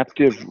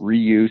adaptive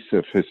reuse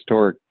of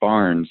historic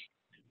barns,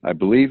 I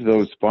believe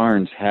those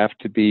barns have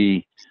to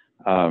be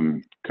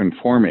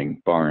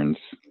conforming barns,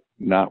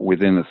 not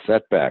within a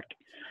setback.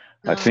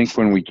 I think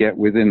when we get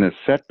within a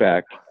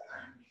setback,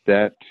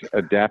 that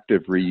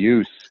adaptive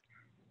reuse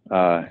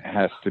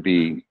has to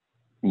be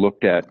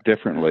looked at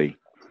differently.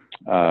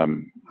 I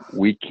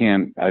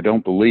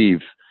don't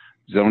believe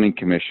Zoning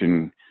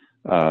Commission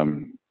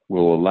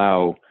will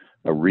allow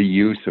a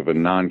reuse of a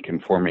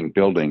non-conforming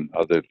building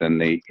other than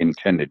the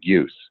intended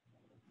use.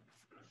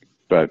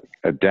 But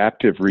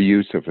adaptive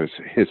reuse of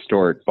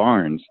historic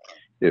barns,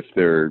 if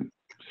they're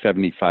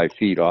 75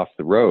 feet off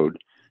the road,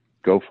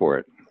 go for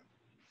it.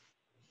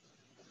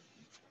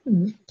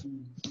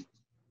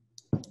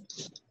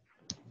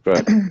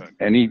 But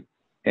any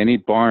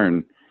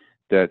barn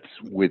that's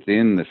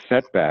within the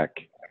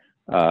setback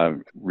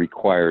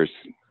requires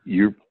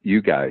you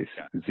guys,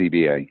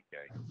 ZBA.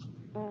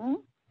 Mm-hmm.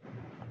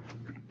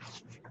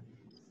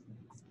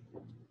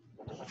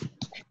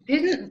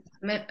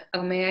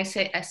 May I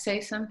say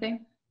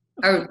something?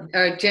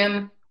 Or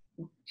Jim,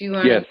 do you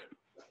want Yes.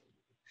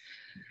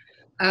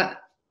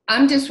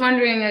 I'm just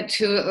wondering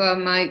to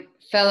my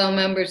fellow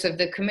members of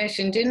the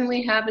commission, didn't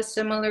we have a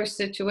similar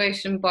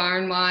situation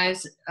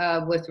barn-wise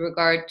with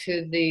regard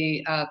to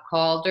the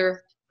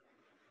Calder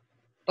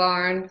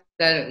barn?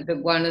 That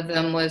one of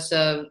them was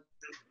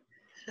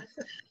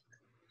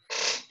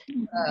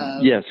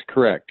Yes,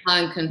 correct.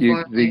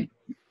 Non-conforming.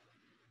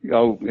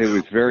 It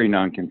was very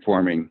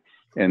non-conforming,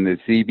 and the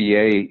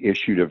ZBA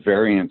issued a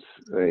variance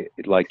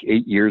like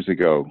 8 years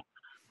ago.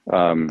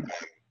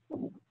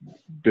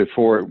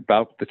 Before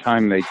about the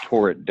time they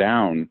tore it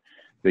down,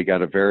 they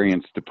got a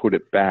variance to put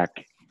it back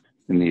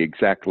in the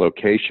exact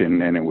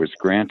location, and it was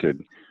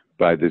granted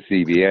by the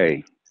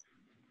ZBA.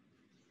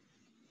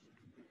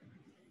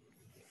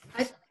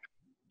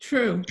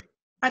 True.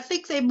 I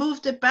think they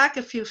moved it back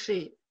a few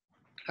feet.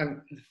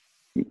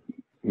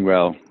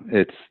 Well,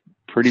 it's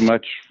pretty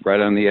much right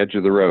on the edge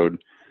of the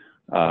road.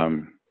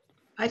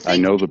 I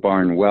know the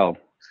barn well.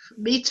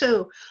 Me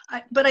too.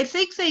 But I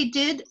think they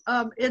did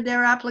in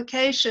their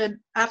application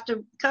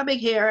after coming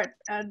here,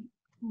 and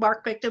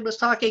Mark Picton was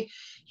talking,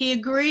 he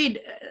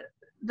agreed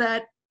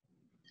that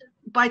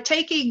by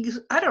taking,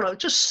 I don't know,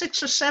 just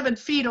 6 or 7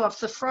 feet off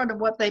the front of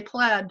what they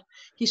planned,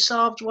 he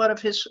solved one of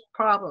his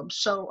problems.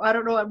 So I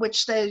don't know at which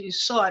stage you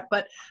saw it,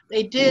 but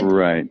they did.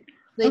 Right.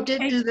 They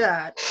did do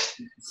that.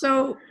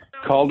 So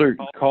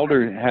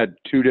Calder had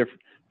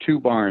two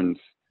barns,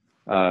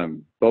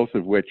 both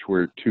of which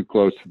were too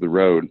close to the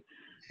road,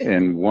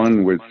 and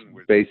one was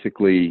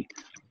basically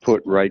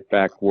put right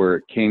back where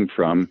it came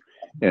from,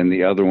 and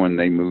the other one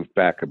they moved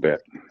back a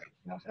bit.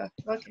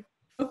 Okay.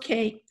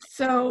 Okay,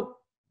 so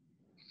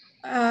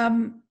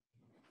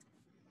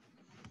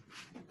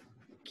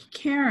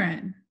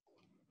Karen,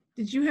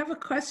 did you have a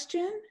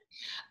question?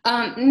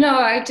 No,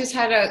 I just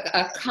had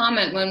a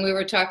comment when we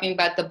were talking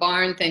about the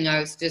barn thing. I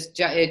was just,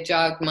 it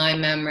jogged my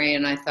memory,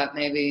 and I thought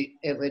maybe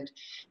it would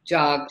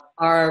jog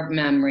our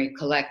memory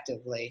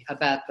collectively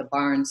about the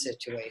barn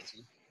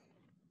situation.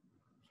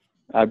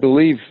 I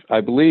believe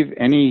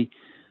any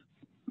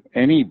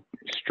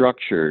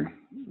structure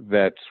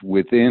that's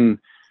within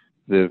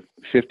the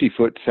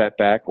 50-foot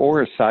setback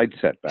or a side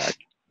setback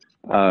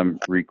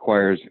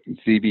requires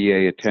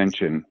ZBA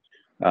attention.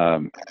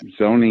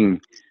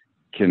 Zoning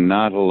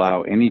cannot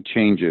allow any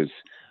changes.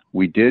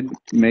 We did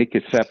make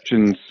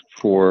exceptions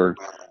for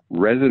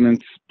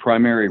residents,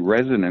 primary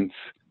residents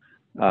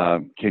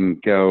can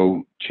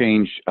go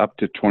change up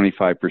to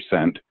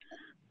 25%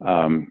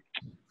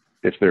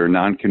 if they're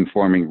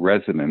non-conforming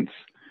residents.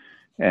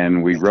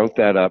 And we wrote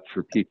that up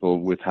for people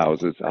with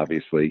houses,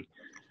 obviously.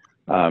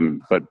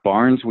 But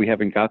barns, we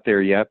haven't got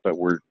there yet, but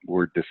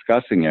we're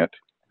discussing it.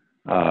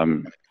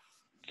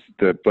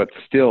 But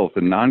still,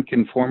 the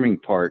non-conforming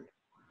part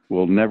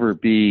will never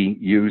be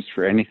used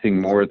for anything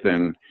more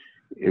than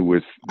it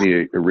was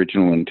the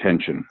original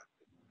intention.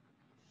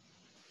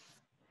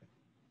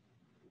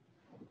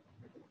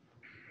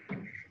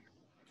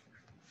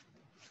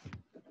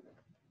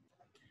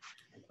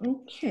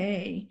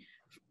 Okay.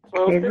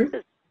 Well, this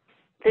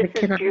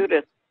is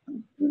Judith.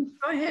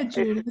 Go ahead,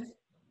 Judith.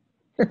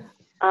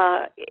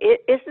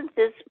 Isn't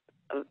this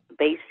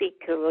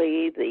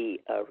basically the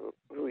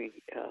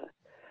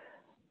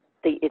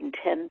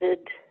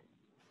intended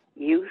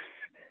use?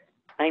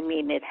 I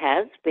mean, it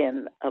has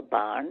been a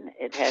barn.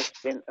 It has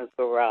been a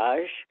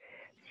garage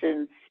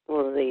since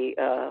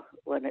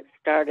when it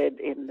started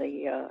in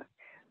the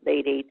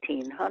late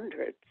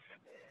 1800s,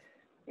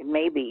 and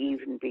maybe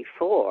even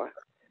before.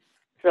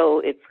 So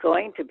it's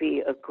going to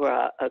be a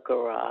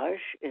garage,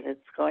 and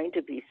it's going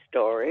to be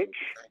storage.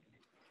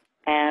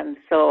 And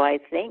so I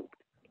think,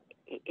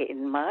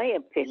 in my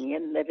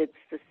opinion, that it's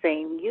the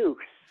same use.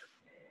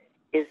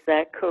 Is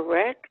that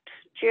correct,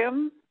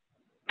 Jim?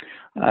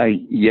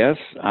 Yes,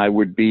 I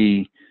would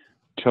be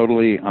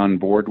totally on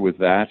board with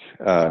that.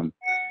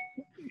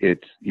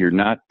 You're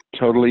not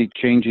totally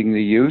changing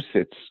the use,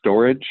 it's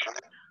storage.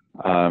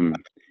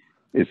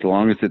 As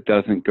long as it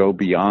doesn't go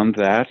beyond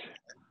that.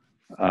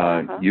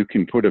 You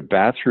can put a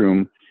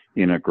bathroom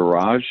in a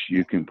garage,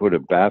 you can put a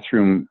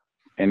bathroom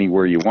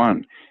anywhere you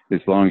want,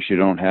 as long as you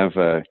don't have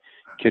a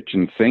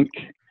kitchen sink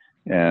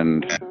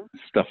and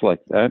stuff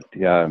like that.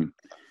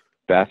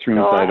 Bathrooms,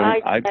 so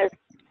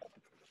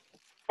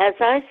as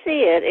I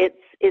see it,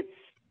 it's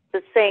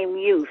the same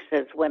use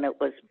as when it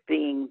was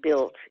being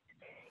built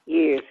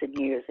years and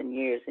years and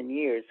years and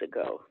years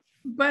ago.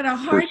 But a for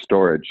hardship,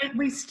 storage.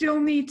 we still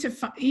need to,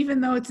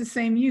 even though it's the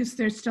same use,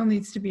 there still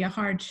needs to be a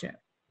hardship.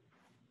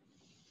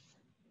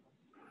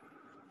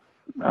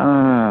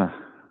 I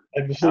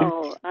don't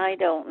know. I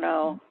don't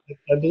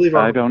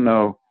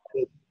know.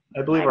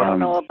 I don't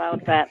know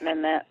about that,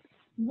 Nanette.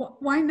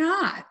 Why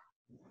not?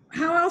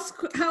 How else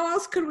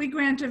could we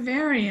grant a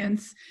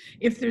variance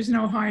if there's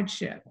no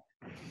hardship?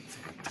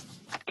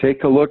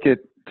 Take a look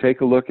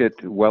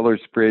at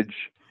Weller's Bridge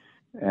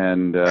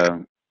and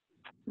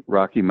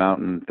Rocky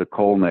Mountain, the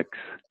Kolnicks.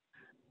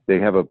 They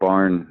have a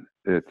barn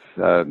that's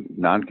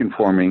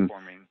non-conforming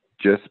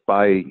just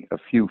by a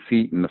few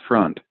feet in the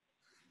front,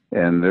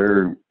 and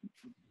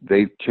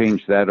they've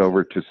changed that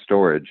over to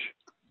storage.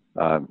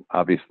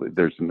 Obviously,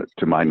 there's,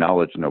 to my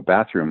knowledge, no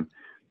bathroom,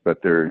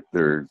 but they're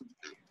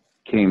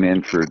came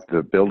in for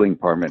the building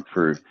department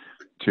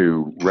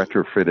to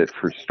retrofit it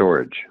for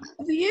storage.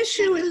 The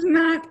issue is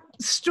not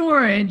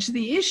storage.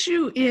 The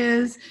issue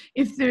is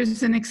if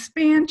there's an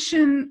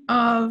expansion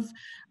of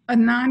a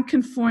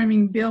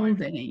non-conforming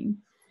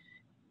building,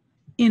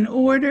 in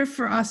order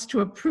for us to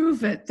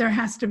approve it, there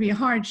has to be a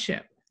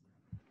hardship.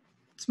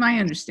 It's my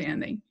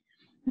understanding.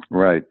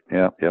 Right.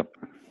 Yep.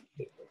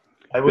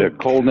 The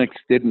Kolnicks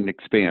didn't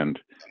expand.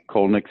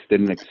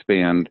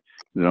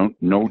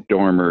 No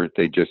dormer.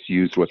 They just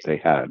used what they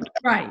had.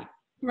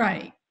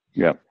 Right.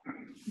 Yep.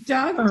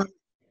 Doug?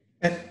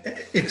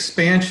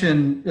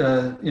 Expansion,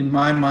 in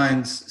my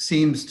mind,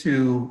 seems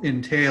to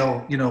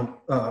entail,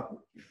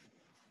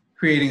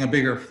 creating a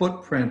bigger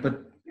footprint,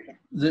 but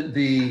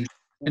the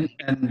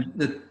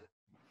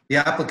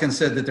applicant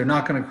said that they're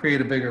not going to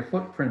create a bigger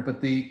footprint,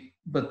 but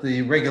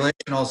the regulation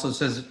also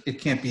says it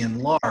can't be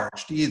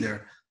enlarged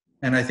either.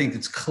 And I think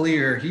it's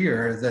clear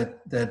here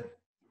that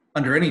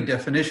under any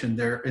definition,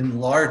 they're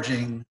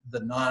enlarging the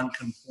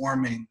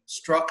non-conforming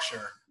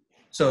structure.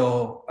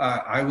 So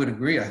I would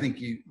agree. I think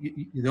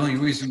the only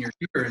reason you're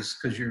here is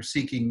because you're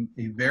seeking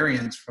a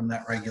variance from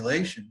that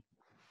regulation.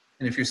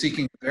 And if you're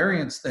seeking a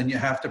variance, then you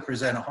have to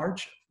present a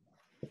hardship.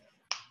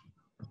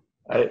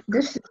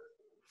 This is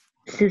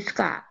Sue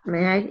Scott.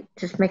 May I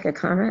just make a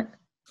comment?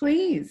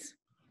 Please.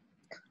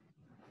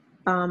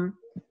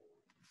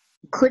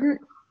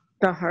 Couldn't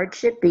the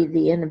hardship be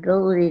the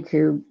inability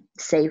to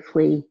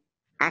safely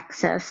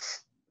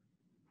access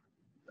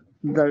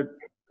the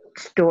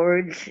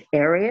storage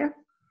area,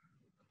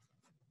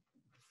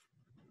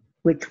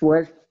 which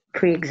was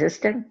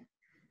pre-existing?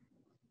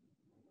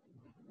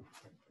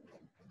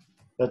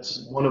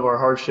 That's one of our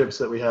hardships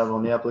that we have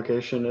on the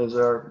application is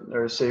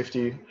our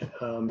safety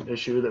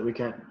issue that we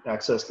can't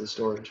access the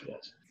storage.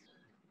 Yes.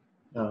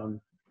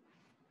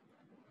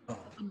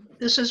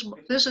 This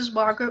is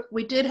Margaret.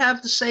 We did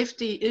have the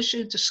safety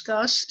issue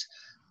discussed.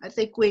 I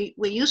think we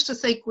used to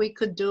think we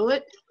could do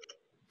it,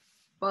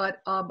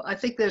 but I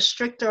think they're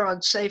stricter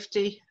on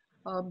safety.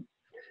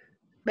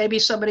 Maybe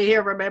somebody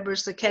here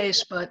remembers the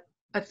case, but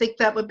I think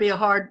that would be a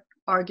hard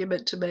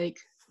argument to make.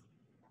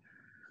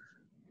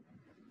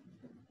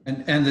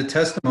 And the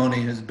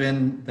testimony has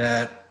been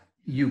that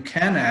you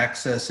can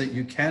access it,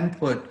 you can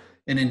put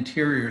an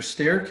interior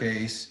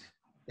staircase.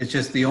 It's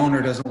just the owner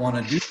doesn't want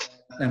to do that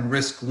and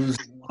risk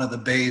losing one of the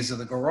bays of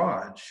the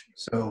garage.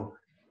 So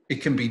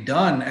it can be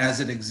done as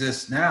it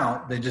exists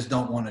now. They just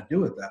don't want to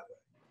do it that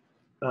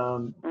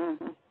way.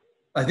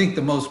 I think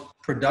the most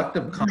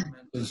productive comment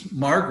was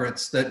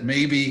Margaret's, that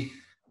maybe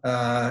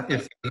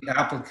if the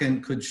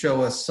applicant could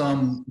show us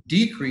some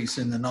decrease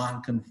in the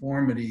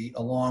nonconformity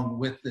along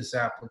with this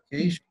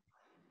application,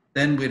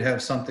 then we'd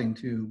have something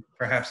to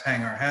perhaps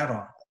hang our hat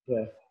on.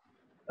 Yeah.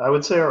 I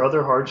would say our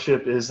other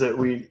hardship is that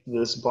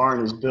this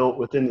barn is built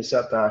within the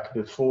setback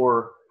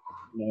before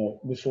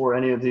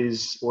any of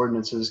these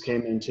ordinances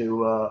came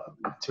into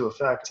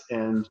effect,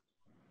 and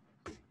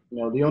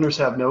the owners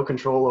have no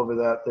control over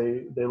that.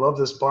 They love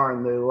this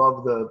barn, they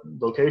love the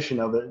location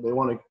of it, they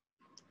want to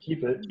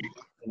keep it,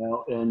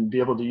 and be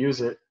able to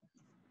use it.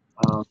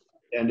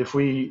 And if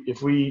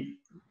we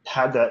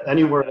had that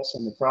anywhere else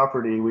on the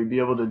property, we'd be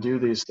able to do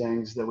these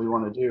things that we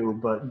want to do.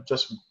 But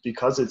just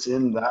because it's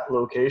in that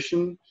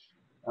location,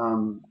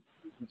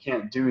 we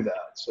can't do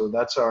that. So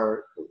that's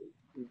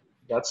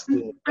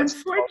the.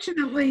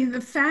 Unfortunately,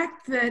 the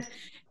fact that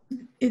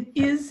it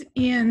is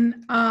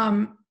in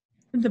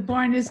the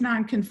barn is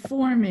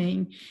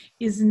non-conforming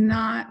does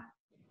not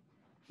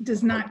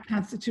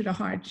constitute a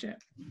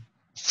hardship.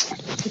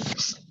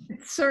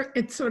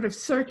 It's sort of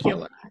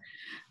circular.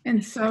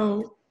 And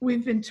so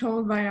we've been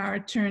told by our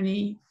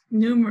attorney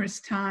numerous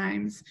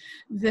times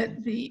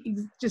that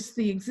just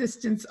the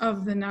existence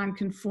of the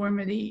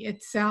nonconformity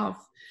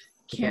itself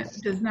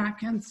does not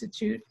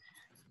constitute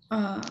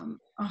a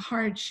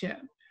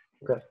hardship.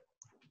 Okay.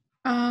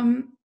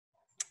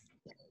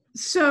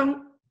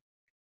 So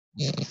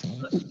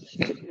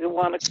you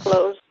want to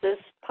close this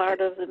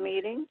part of the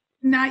meeting?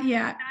 Not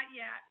yet.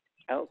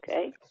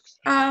 Okay.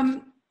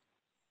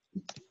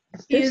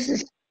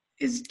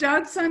 Is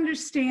Doug's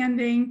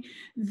understanding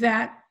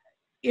that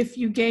if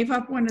you gave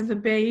up one of the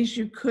bays,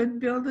 you could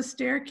build a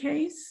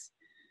staircase?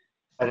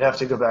 I'd have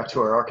to go back to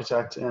our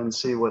architect and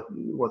see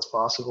what's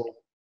possible.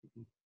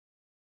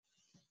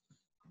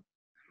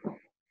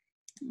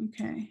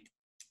 Okay.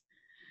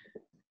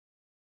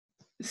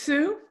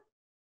 Sue?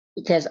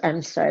 Because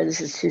I'm sorry,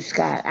 this is Sue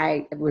Scott.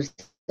 I was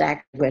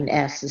actually going to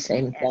ask the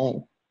same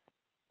thing.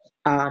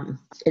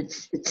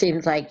 It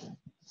seems like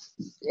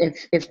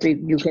if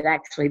you could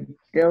actually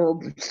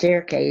build a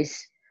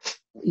staircase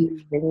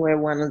using where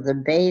one of the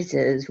bays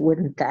is,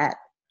 wouldn't that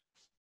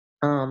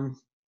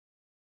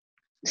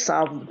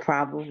solve the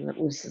problem that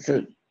was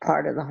the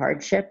part of the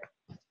hardship?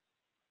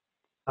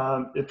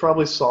 It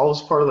probably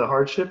solves part of the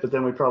hardship, but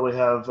then we probably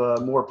have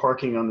more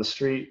parking on the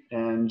street,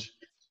 and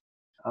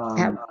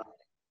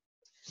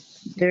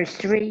there's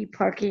 3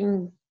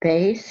 parking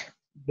bays.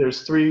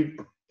 There's 3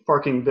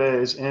 parking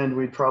bays, and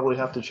we'd probably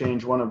have to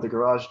change one of the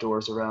garage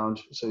doors around,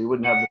 so you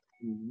wouldn't have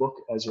the look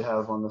as you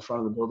have on the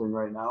front of the building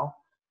right now.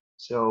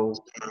 So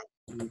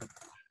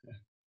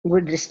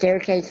would the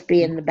staircase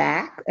be in the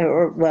back,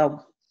 or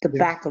the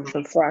back of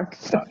the front?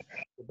 The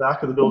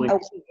back of the building.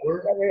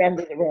 The other end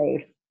of the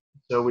road.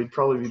 So we'd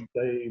probably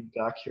be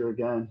back here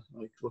again,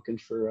 like looking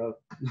for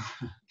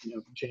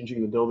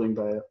changing the building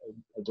by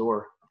a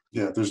door.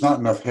 Yeah, there's not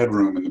enough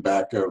headroom in the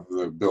back of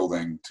the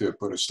building to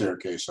put a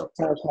staircase up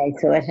there. Okay,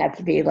 so it'd have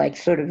to be like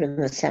sort of in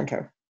the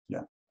center.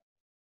 Yeah.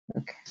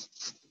 Okay.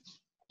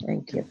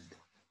 Thank you.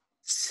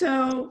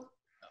 So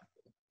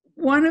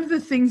one of the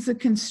things that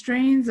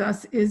constrains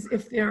us is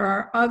if there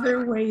are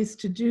other ways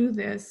to do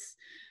this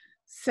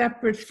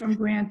separate from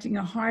granting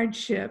a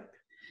hardship,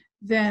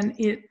 then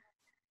it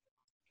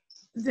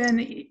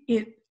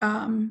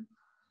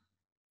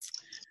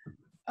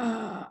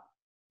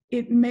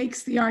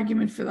makes the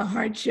argument for the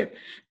hardship.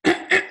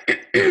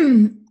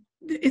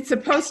 It's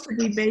supposed to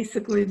be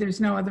basically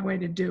there's no other way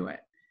to do it.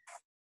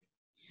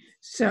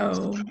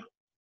 So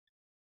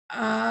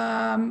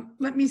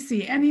let me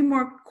see, any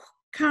more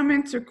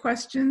comments or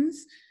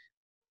questions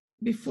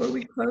before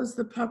we close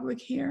the public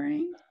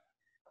hearing?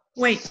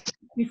 Wait,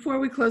 before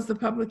we close the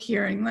public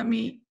hearing, let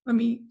me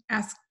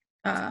ask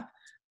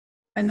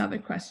another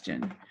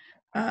question.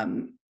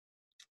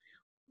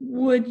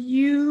 Would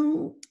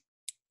you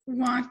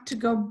want to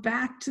go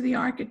back to the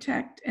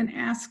architect and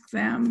ask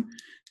them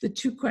the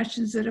two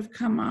questions that have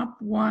come up?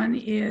 One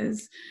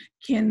is,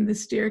 can the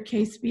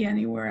staircase be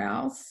anywhere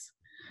else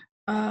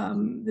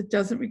that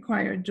doesn't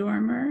require a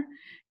dormer?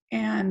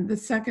 And the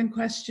second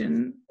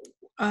question,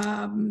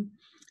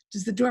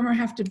 does the dormer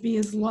have to be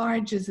as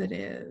large as it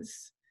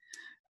is?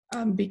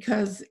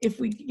 Because if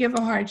we give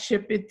a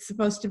hardship, it's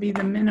supposed to be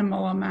the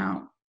minimal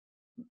amount.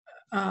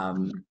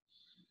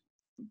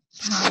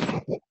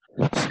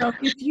 So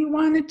if you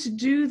wanted to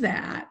do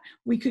that,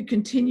 we could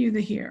continue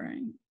the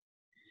hearing.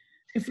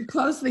 If we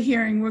close the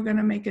hearing, we're going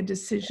to make a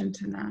decision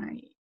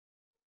tonight.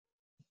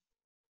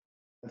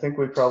 I think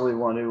we probably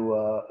want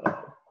to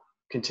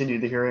continue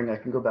the hearing. I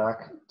can go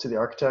back to the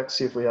architect,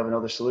 see if we have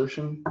another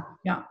solution.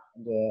 Yeah.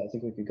 And, I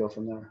think we could go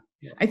from there.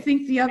 I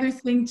think the other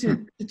thing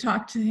to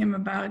talk to him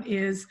about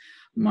is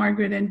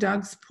Margaret and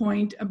Doug's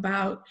point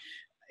about,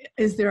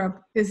 is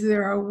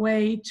there a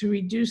way to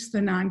reduce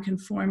the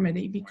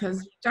nonconformity?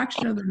 Because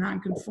reduction of the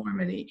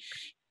nonconformity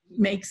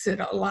makes it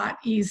a lot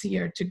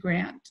easier to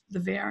grant the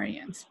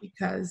variance,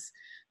 because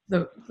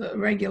the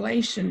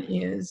regulation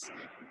is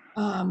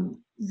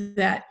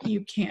that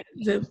you can't,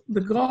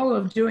 the goal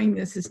of doing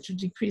this is to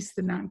decrease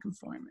the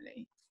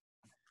nonconformity.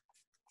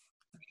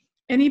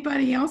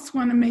 Anybody else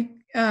want to make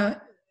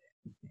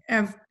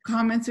have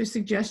comments or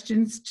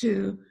suggestions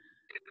to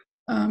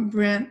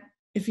Brent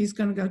if he's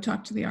going to go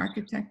talk to the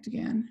architect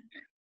again?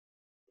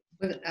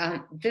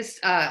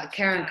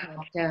 Karen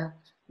Kopta,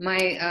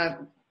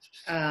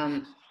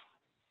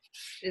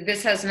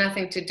 this has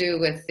nothing to do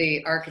with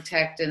the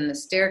architect and the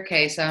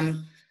staircase.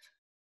 I'm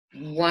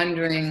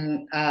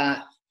wondering,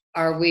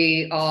 are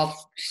we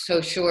all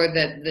so sure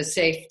that the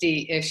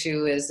safety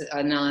issue is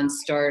a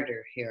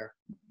non-starter here?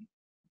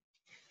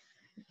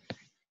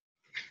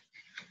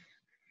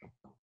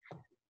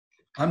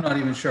 I'm not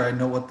even sure I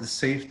know what the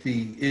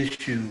safety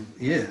issue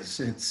is.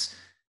 It's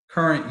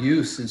current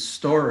use is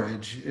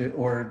storage,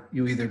 or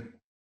you either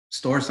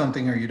store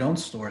something or you don't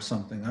store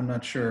something. I'm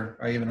not sure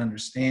I even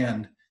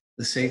understand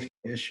the safety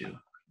issue.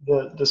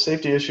 The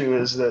safety issue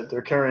is that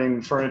they're carrying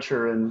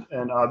furniture and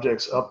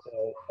objects up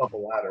a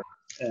ladder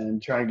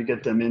and trying to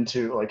get them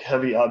into, like,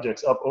 heavy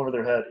objects up over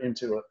their head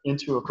into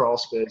a crawl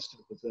space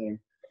type of thing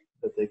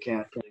that they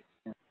can't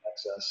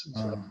access.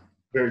 So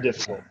very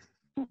difficult.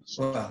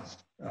 Well,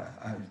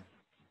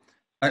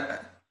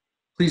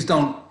 please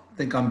don't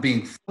think I'm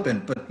being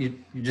flippant, but you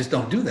just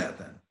don't do that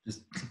then.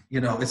 Just,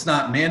 it's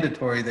not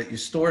mandatory that you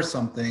store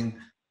something,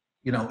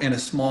 in a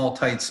small,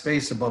 tight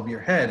space above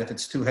your head if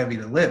it's too heavy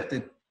to lift.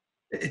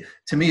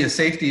 To me, a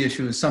safety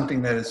issue is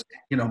something that is,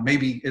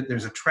 maybe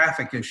there's a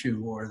traffic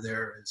issue or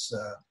there is,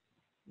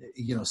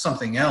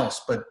 something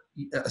else, but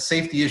a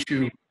safety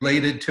issue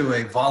related to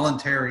a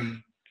voluntary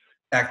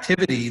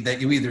activity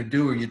that you either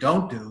do or you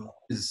don't do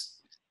is,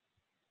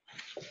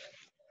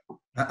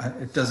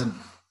 it doesn't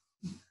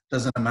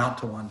amount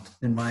to one,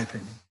 in my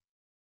opinion.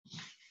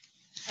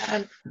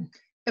 And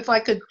if I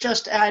could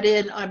just add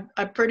in,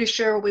 I'm pretty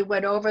sure we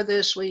went over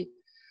this.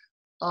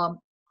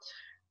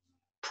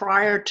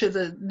 Prior to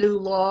the new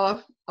law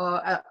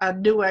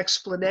and new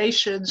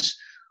explanations,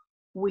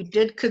 we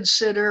did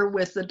consider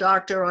with the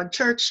doctor on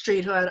Church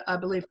Street who had, I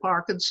believe,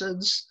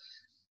 Parkinson's,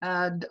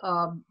 and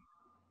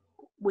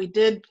we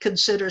did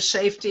consider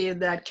safety in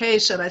that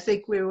case. And I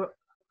think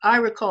I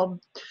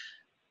recall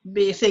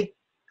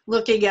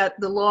looking at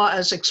the law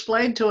as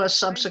explained to us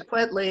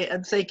subsequently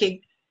and thinking,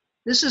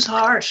 this is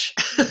harsh.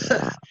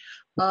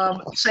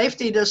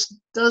 Safety just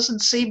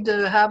doesn't seem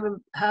to have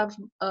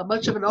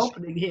much of an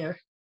opening here.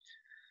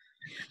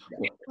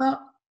 Well,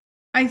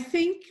 I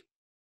think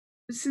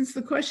since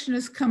the question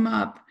has come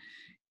up,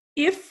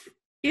 if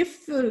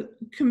the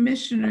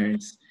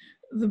commissioners,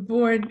 the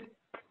board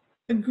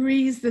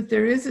agrees that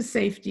there is a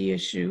safety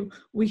issue,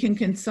 we can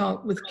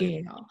consult with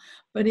Gail.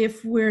 But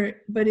if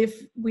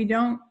we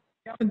don't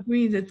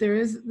agree that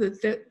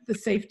the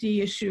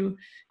safety issue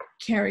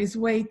carries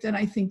weight, then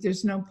I think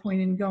there's no point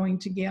in going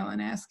to Gail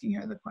and asking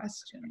her the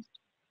question.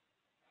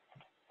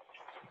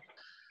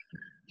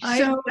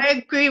 I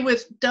agree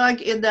with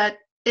Doug in that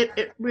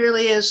it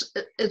really is,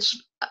 it's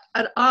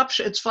an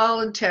option, it's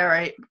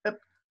voluntary.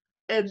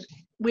 And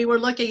we were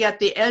looking at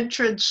the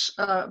entrance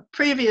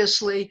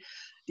previously,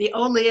 the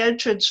only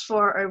entrance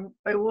for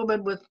a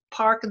woman with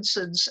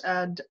Parkinson's,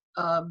 and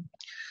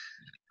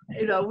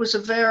you know, it was a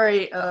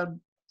very,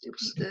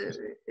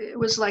 it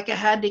was like a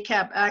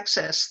handicap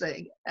access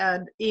thing.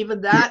 And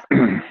even that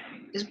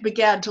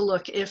began to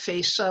look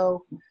iffy.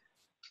 So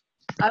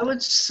I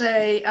would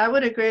say, I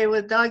would agree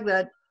with Doug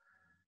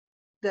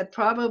that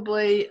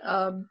probably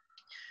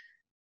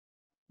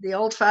the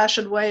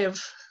old-fashioned way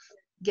of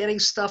getting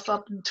stuff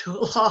up into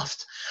a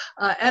loft,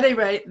 at any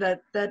rate,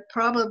 that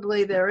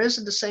probably there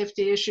isn't a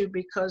safety issue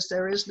because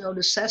there is no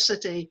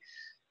necessity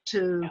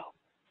to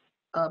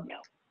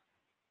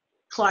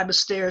climb the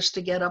stairs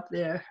to get up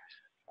there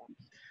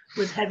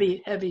with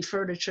heavy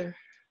furniture.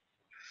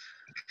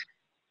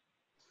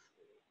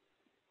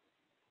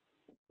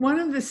 One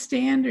of the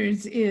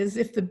standards is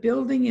if the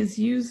building is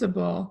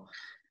usable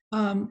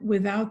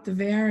without the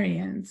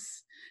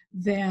variance,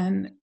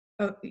 then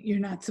you're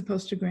not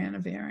supposed to grant a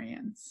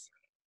variance.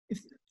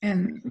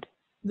 And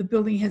the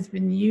building has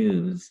been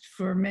used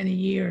for many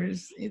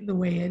years the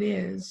way it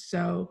is.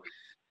 So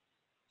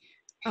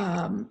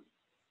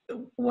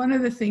one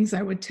of the things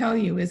I would tell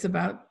you is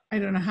about, I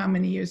don't know how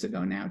many years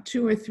ago now,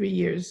 2 or 3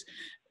 years,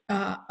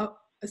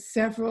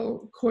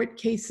 several court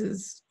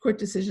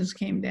decisions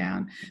came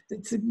down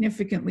that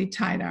significantly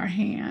tied our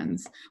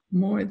hands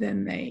more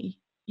than they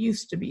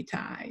used to be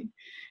tied.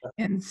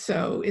 And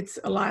so it's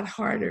a lot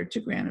harder to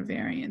grant a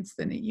variance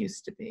than it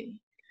used to be.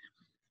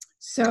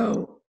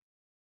 So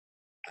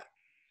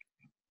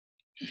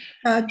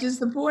does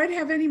the board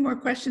have any more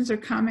questions or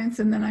comments?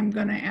 And then I'm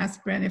going to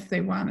ask Brent if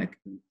they want to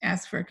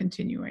ask for a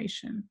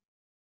continuation.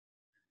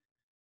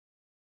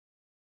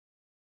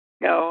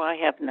 No, I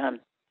have none.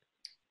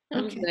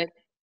 Okay.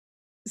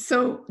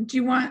 So do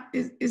you want,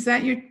 is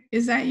that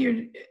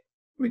your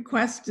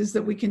request, is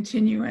that we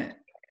continue it?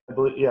 I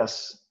believe,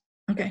 yes.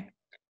 Okay.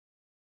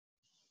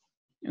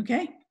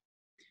 Okay.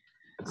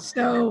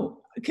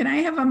 So can I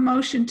have a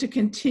motion to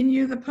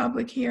continue the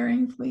public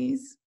hearing,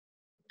 please?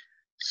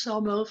 So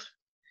move.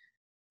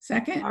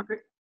 Second?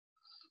 Margaret.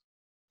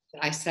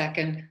 I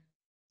second.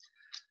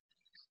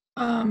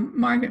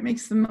 Margaret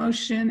makes the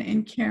motion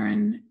and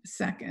Karen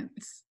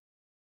seconds.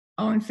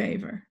 All in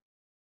favor?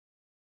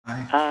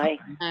 Aye.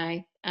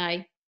 Aye.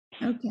 Aye.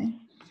 Okay.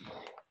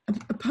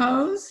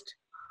 Opposed?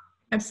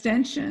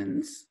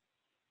 Abstentions?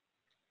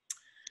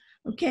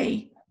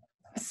 Okay.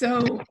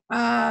 So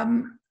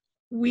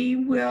we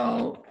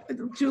will,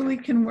 Julie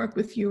can work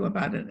with you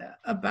about it,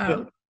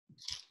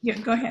 yeah,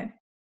 go ahead.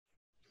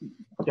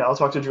 Yeah, I'll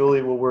talk to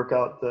Julie. We'll work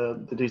out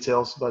the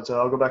details, but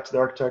I'll go back to the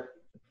architect.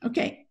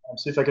 Okay.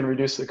 See if I can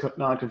reduce the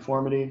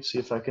non-conformity, see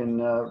if I can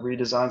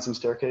redesign some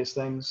staircase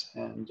things,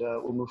 and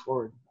we'll move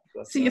forward.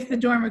 But, see if the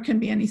dormer can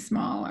be any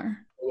smaller.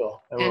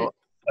 I will.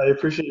 I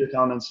appreciate your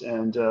comments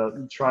and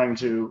trying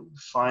to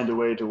find a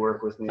way to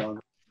work with me on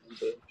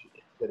to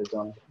get it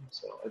done.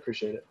 So I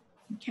appreciate it.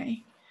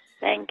 Okay.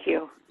 Thank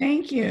you.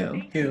 Thank you.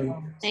 Thank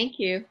you. Thank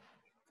you.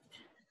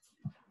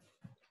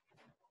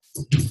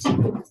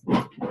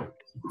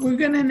 We're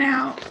going to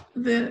now,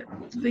 the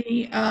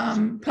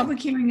public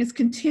hearing is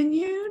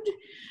continued.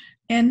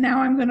 And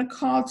now I'm going to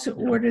call to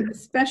order the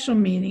special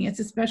meeting. It's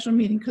a special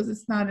meeting because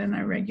it's not in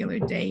our regular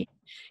date.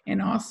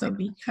 And also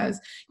because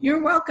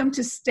you're welcome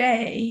to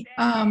stay,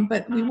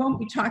 but we won't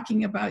be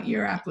talking about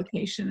your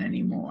application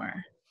anymore.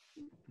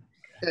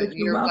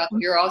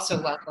 You're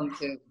also welcome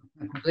to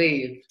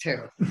leave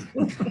too.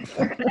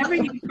 Whatever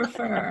you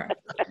prefer.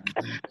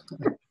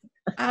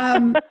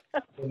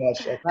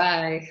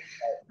 Bye.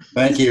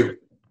 Thank you.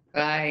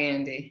 Bye,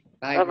 Andy.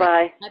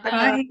 Bye-bye.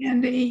 Bye,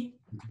 Andy.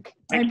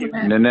 Bye,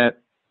 Brent.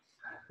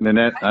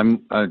 Nanette,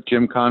 I'm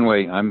Jim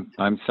Conway.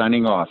 I'm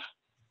signing off.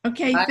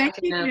 Okay, Bye,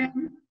 thank you, Jim.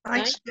 Jim.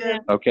 Thanks,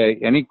 Jim. Okay,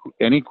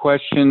 any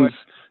questions,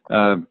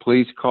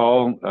 please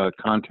call,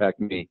 contact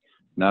me.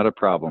 Not a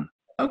problem.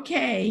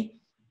 Okay.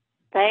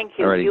 Thank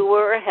you. Alrighty. You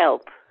were a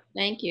help.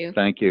 Thank you.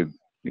 Thank you.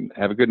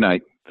 Have a good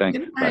night. Thanks.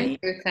 Good Bye.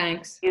 night.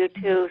 Thanks. You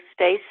too.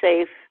 Stay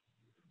safe.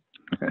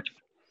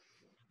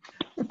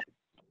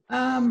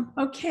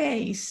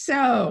 Okay,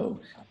 so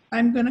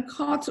I'm going to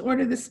call to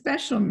order the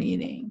special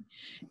meeting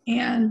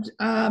and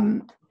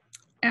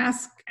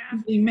ask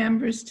the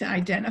members to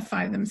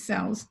identify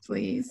themselves,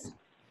 please.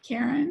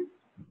 Karen?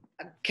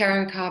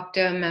 Karen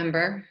Kopta,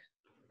 member.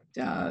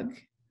 Doug?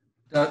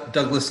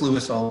 Douglas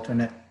Lewis,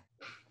 alternate.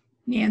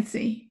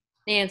 Nancy?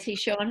 Nancy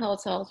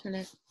Schoenholtz,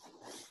 alternate.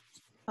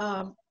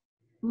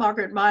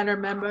 Margaret Minor,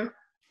 member.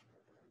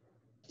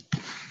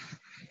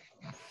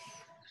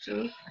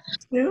 Sue?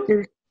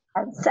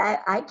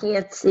 I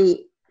can't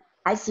see.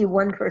 I see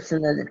one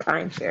person at a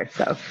time here.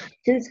 So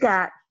Sue's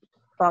got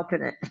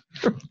alternate.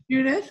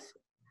 Judith?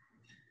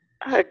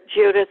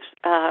 Judith,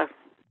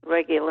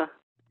 regular.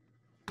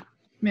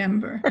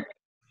 Member.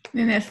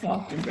 Nanette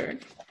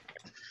Falkenberg.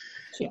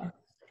 Yeah.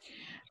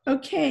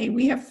 Okay,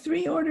 we have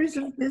 3 orders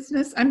of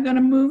business. I'm going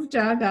to move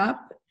Doug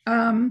up.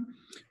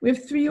 We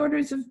have 3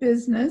 orders of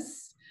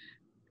business.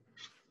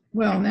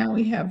 Well, now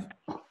we have,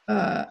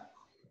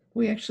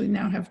 we actually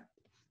now have,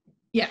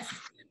 yes.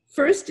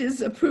 First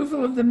is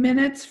approval of the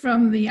minutes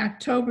from the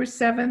October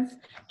 7th,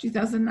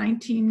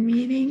 2019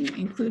 meeting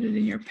included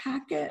in your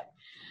packet.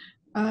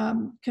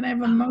 Can I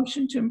have a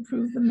motion to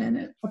approve the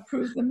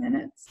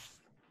minutes?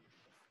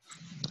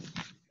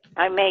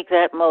 I make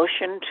that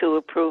motion to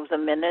approve the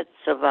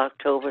minutes of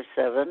October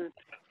 7,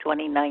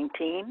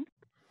 2019.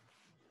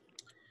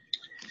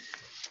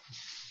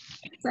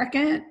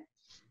 Second?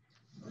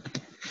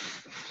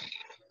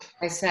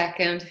 I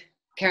second.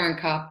 Karen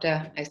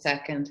Kopta, I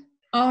second.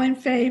 All in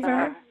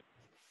favor?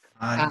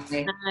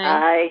 Aye.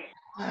 Aye.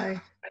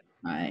 Aye.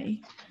 Aye.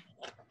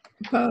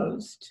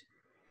 Opposed?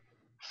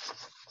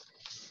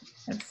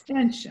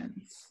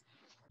 Abstentions?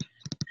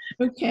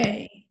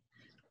 Okay.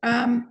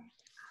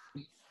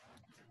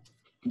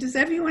 Does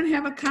everyone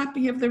have a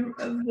copy of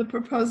the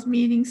proposed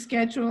meeting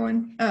schedule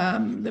and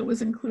that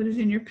was included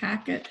in your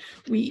packet?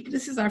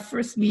 This is our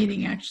first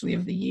meeting actually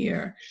of the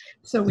year,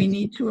 so we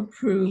need to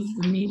approve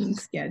the meeting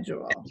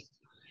schedule.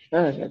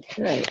 Oh, that's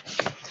right.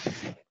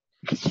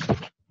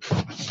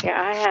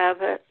 Yeah, I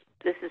have it.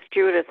 This is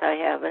Judith. I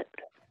have it.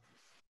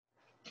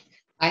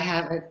 I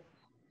have it.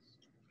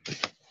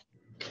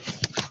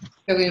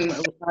 So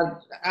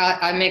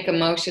I make a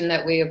motion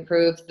that we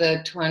approve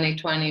the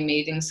 2020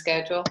 meeting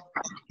schedule.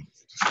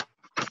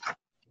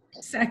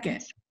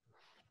 Second.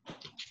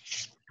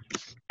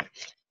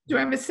 Do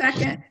I have a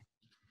second?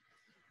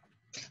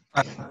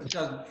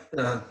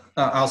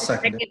 I'll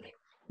second it.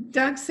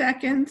 Doug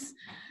seconds.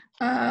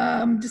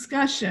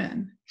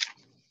 Discussion.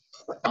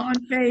 All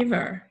in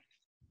favor?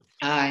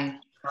 Aye.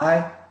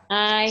 Aye.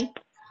 Aye.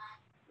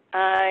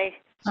 Aye.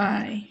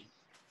 Aye.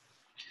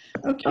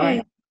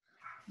 Okay.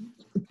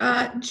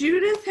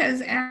 Judith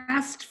has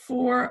asked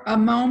for a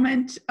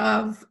moment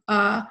of,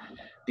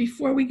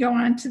 before we go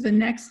on to the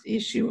next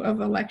issue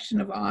of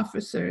election of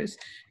officers,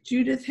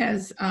 Judith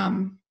has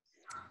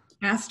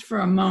asked for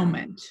a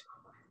moment.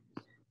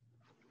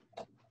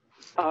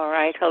 All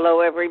right.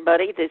 Hello,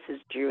 everybody. This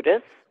is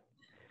Judith.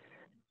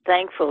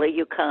 Thankfully,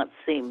 you can't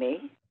see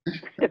me.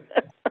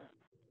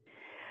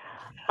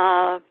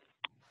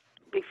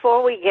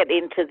 Before we get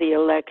into the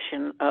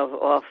election of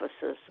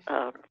officers,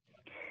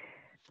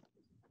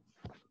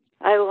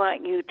 I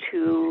want you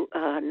to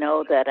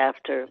know that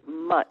after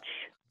much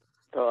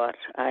thought,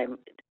 I'm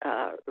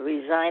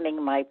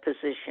resigning my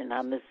position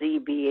on the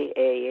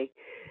ZBA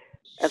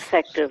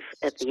effective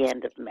at the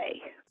end of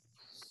May.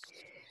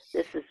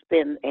 This has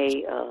been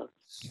a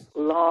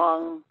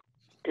long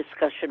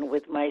discussion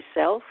with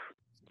myself,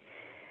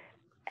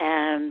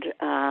 and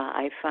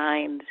I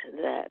find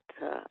that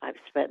I've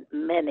spent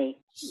many,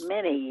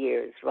 many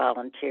years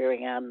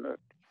volunteering on the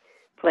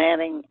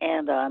planning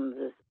and on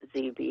the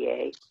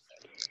ZBA.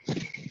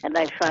 And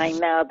I find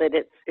now that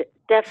it's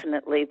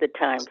definitely the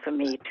time for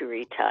me to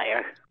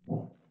retire.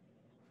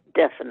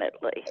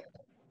 Definitely.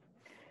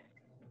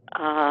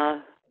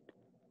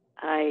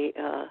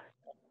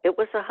 It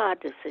was a hard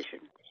decision,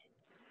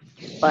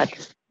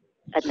 but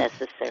a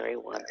necessary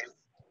one.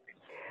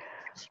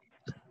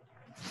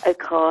 Of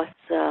course,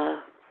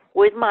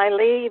 with my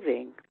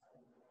leaving,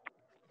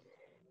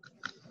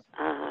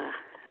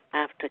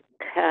 after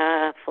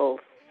careful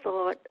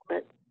thought,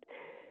 but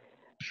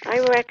I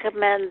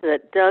recommend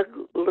that Doug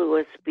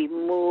Lewis be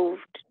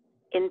moved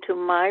into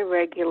my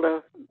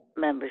regular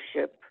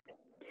membership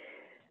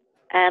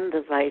and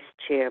the vice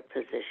chair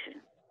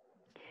position.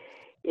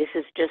 This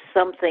is just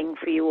something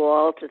for you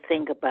all to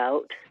think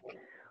about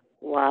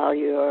while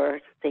you're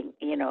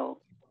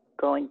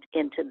going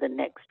into the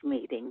next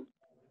meeting.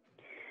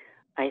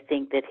 I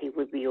think that he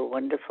would be a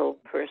wonderful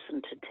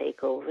person to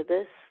take over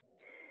this,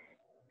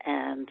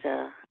 and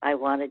I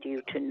wanted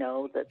you to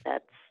know that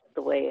that's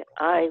the way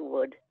I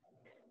would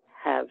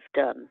have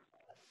done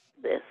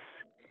this.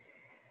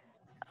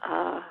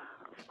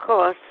 Of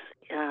course,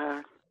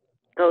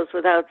 goes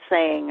without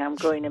saying, I'm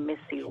going to miss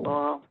you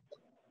all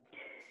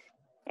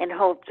and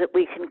hope that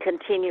we can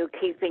continue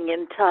keeping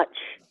in touch.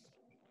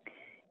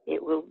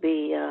 It will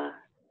be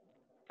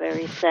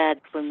very sad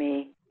for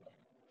me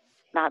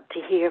not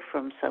to hear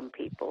from some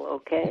people,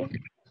 okay?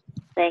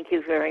 Thank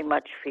you very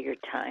much for your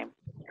time.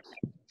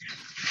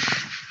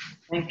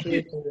 Thank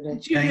you.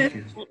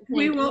 Judith,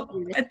 we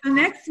will, at the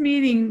next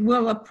meeting,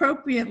 we'll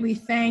appropriately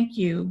thank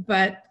you,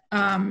 but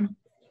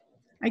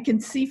I can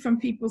see from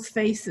people's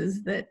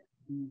faces that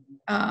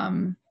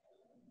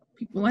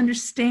people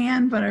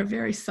understand but are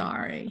very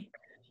sorry.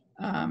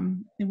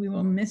 And we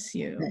will miss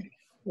you.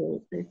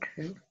 Absolutely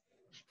true.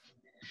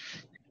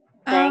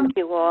 Thank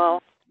you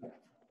all.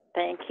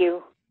 Thank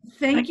you.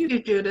 Thank you,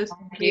 Judith.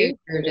 Thank you,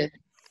 Judith.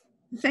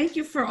 Thank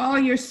you for all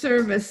your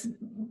service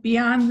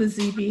beyond the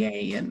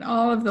ZBA and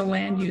all of the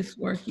land use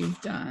work you've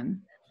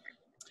done.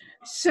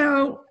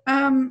 So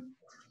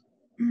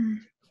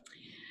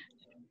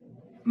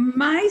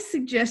my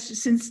suggestion,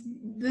 since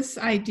this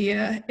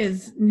idea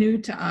is new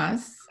to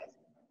us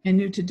and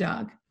new to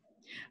Doug,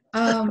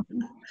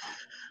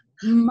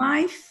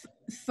 my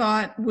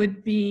thought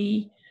would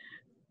be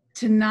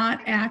to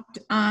not act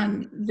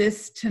on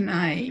this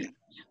tonight,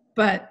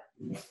 but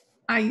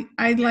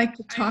I'd like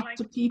to talk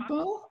to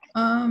people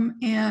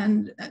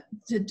and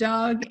to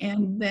Doug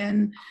and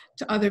then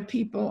to other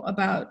people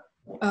about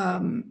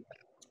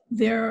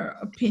their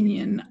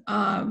opinion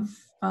of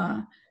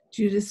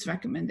Judith's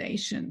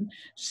recommendation.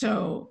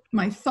 So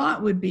my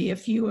thought would be,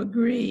 if you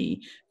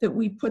agree, that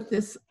we put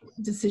this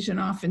decision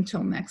off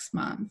until next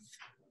month.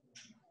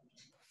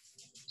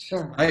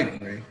 Sure. I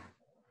agree.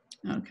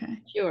 Okay.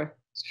 Sure.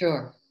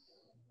 Sure.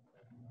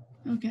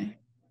 Okay.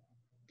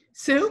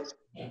 Sue?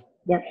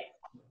 Yes.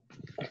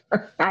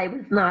 I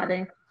was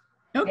nodding.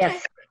 Okay.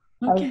 Yes.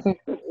 Okay. I think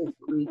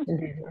we can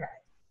do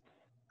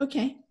that.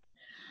 Okay.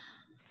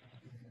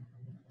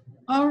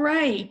 All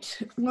right.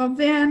 Well,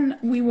 then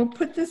we will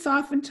put this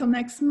off until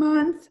next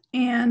month.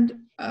 And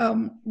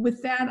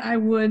with that, I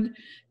would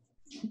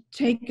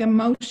take a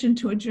motion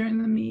to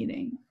adjourn the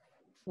meeting.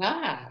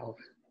 Wow.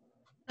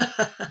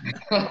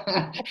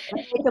 I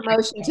make a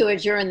motion to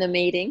adjourn the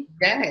meeting.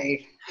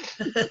 Yay.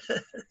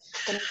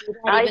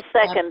 I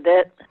second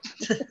it.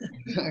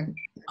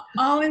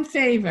 All in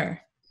favor?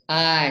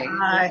 Aye.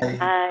 Aye.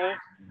 Aye.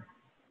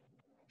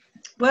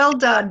 Well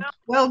done.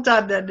 Well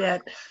done,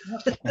 Annette.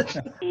 Yes,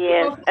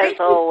 Well, thank as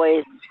you.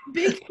 always.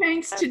 Big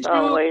thanks to As Julie.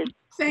 always.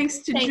 Thanks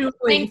to Thank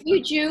Julie.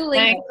 you, Julie.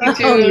 Thank you, Oh,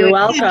 Julie. you're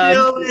Thank you, welcome.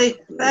 Julie.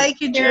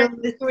 Thank you, Sharing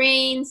Julie.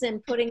 screens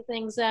and putting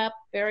things up.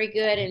 Very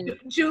good. And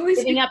Julie's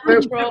giving up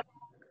becoming- control.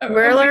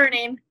 We're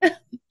learning.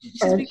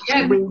 she's And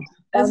becoming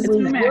a we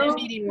Zoom will- expert.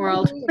 Meeting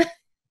world.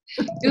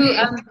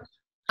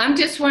 I'm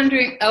just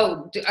wondering,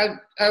 are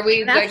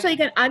we I'm like, actually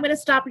I'm going to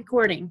stop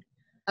recording.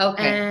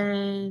 okay.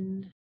 And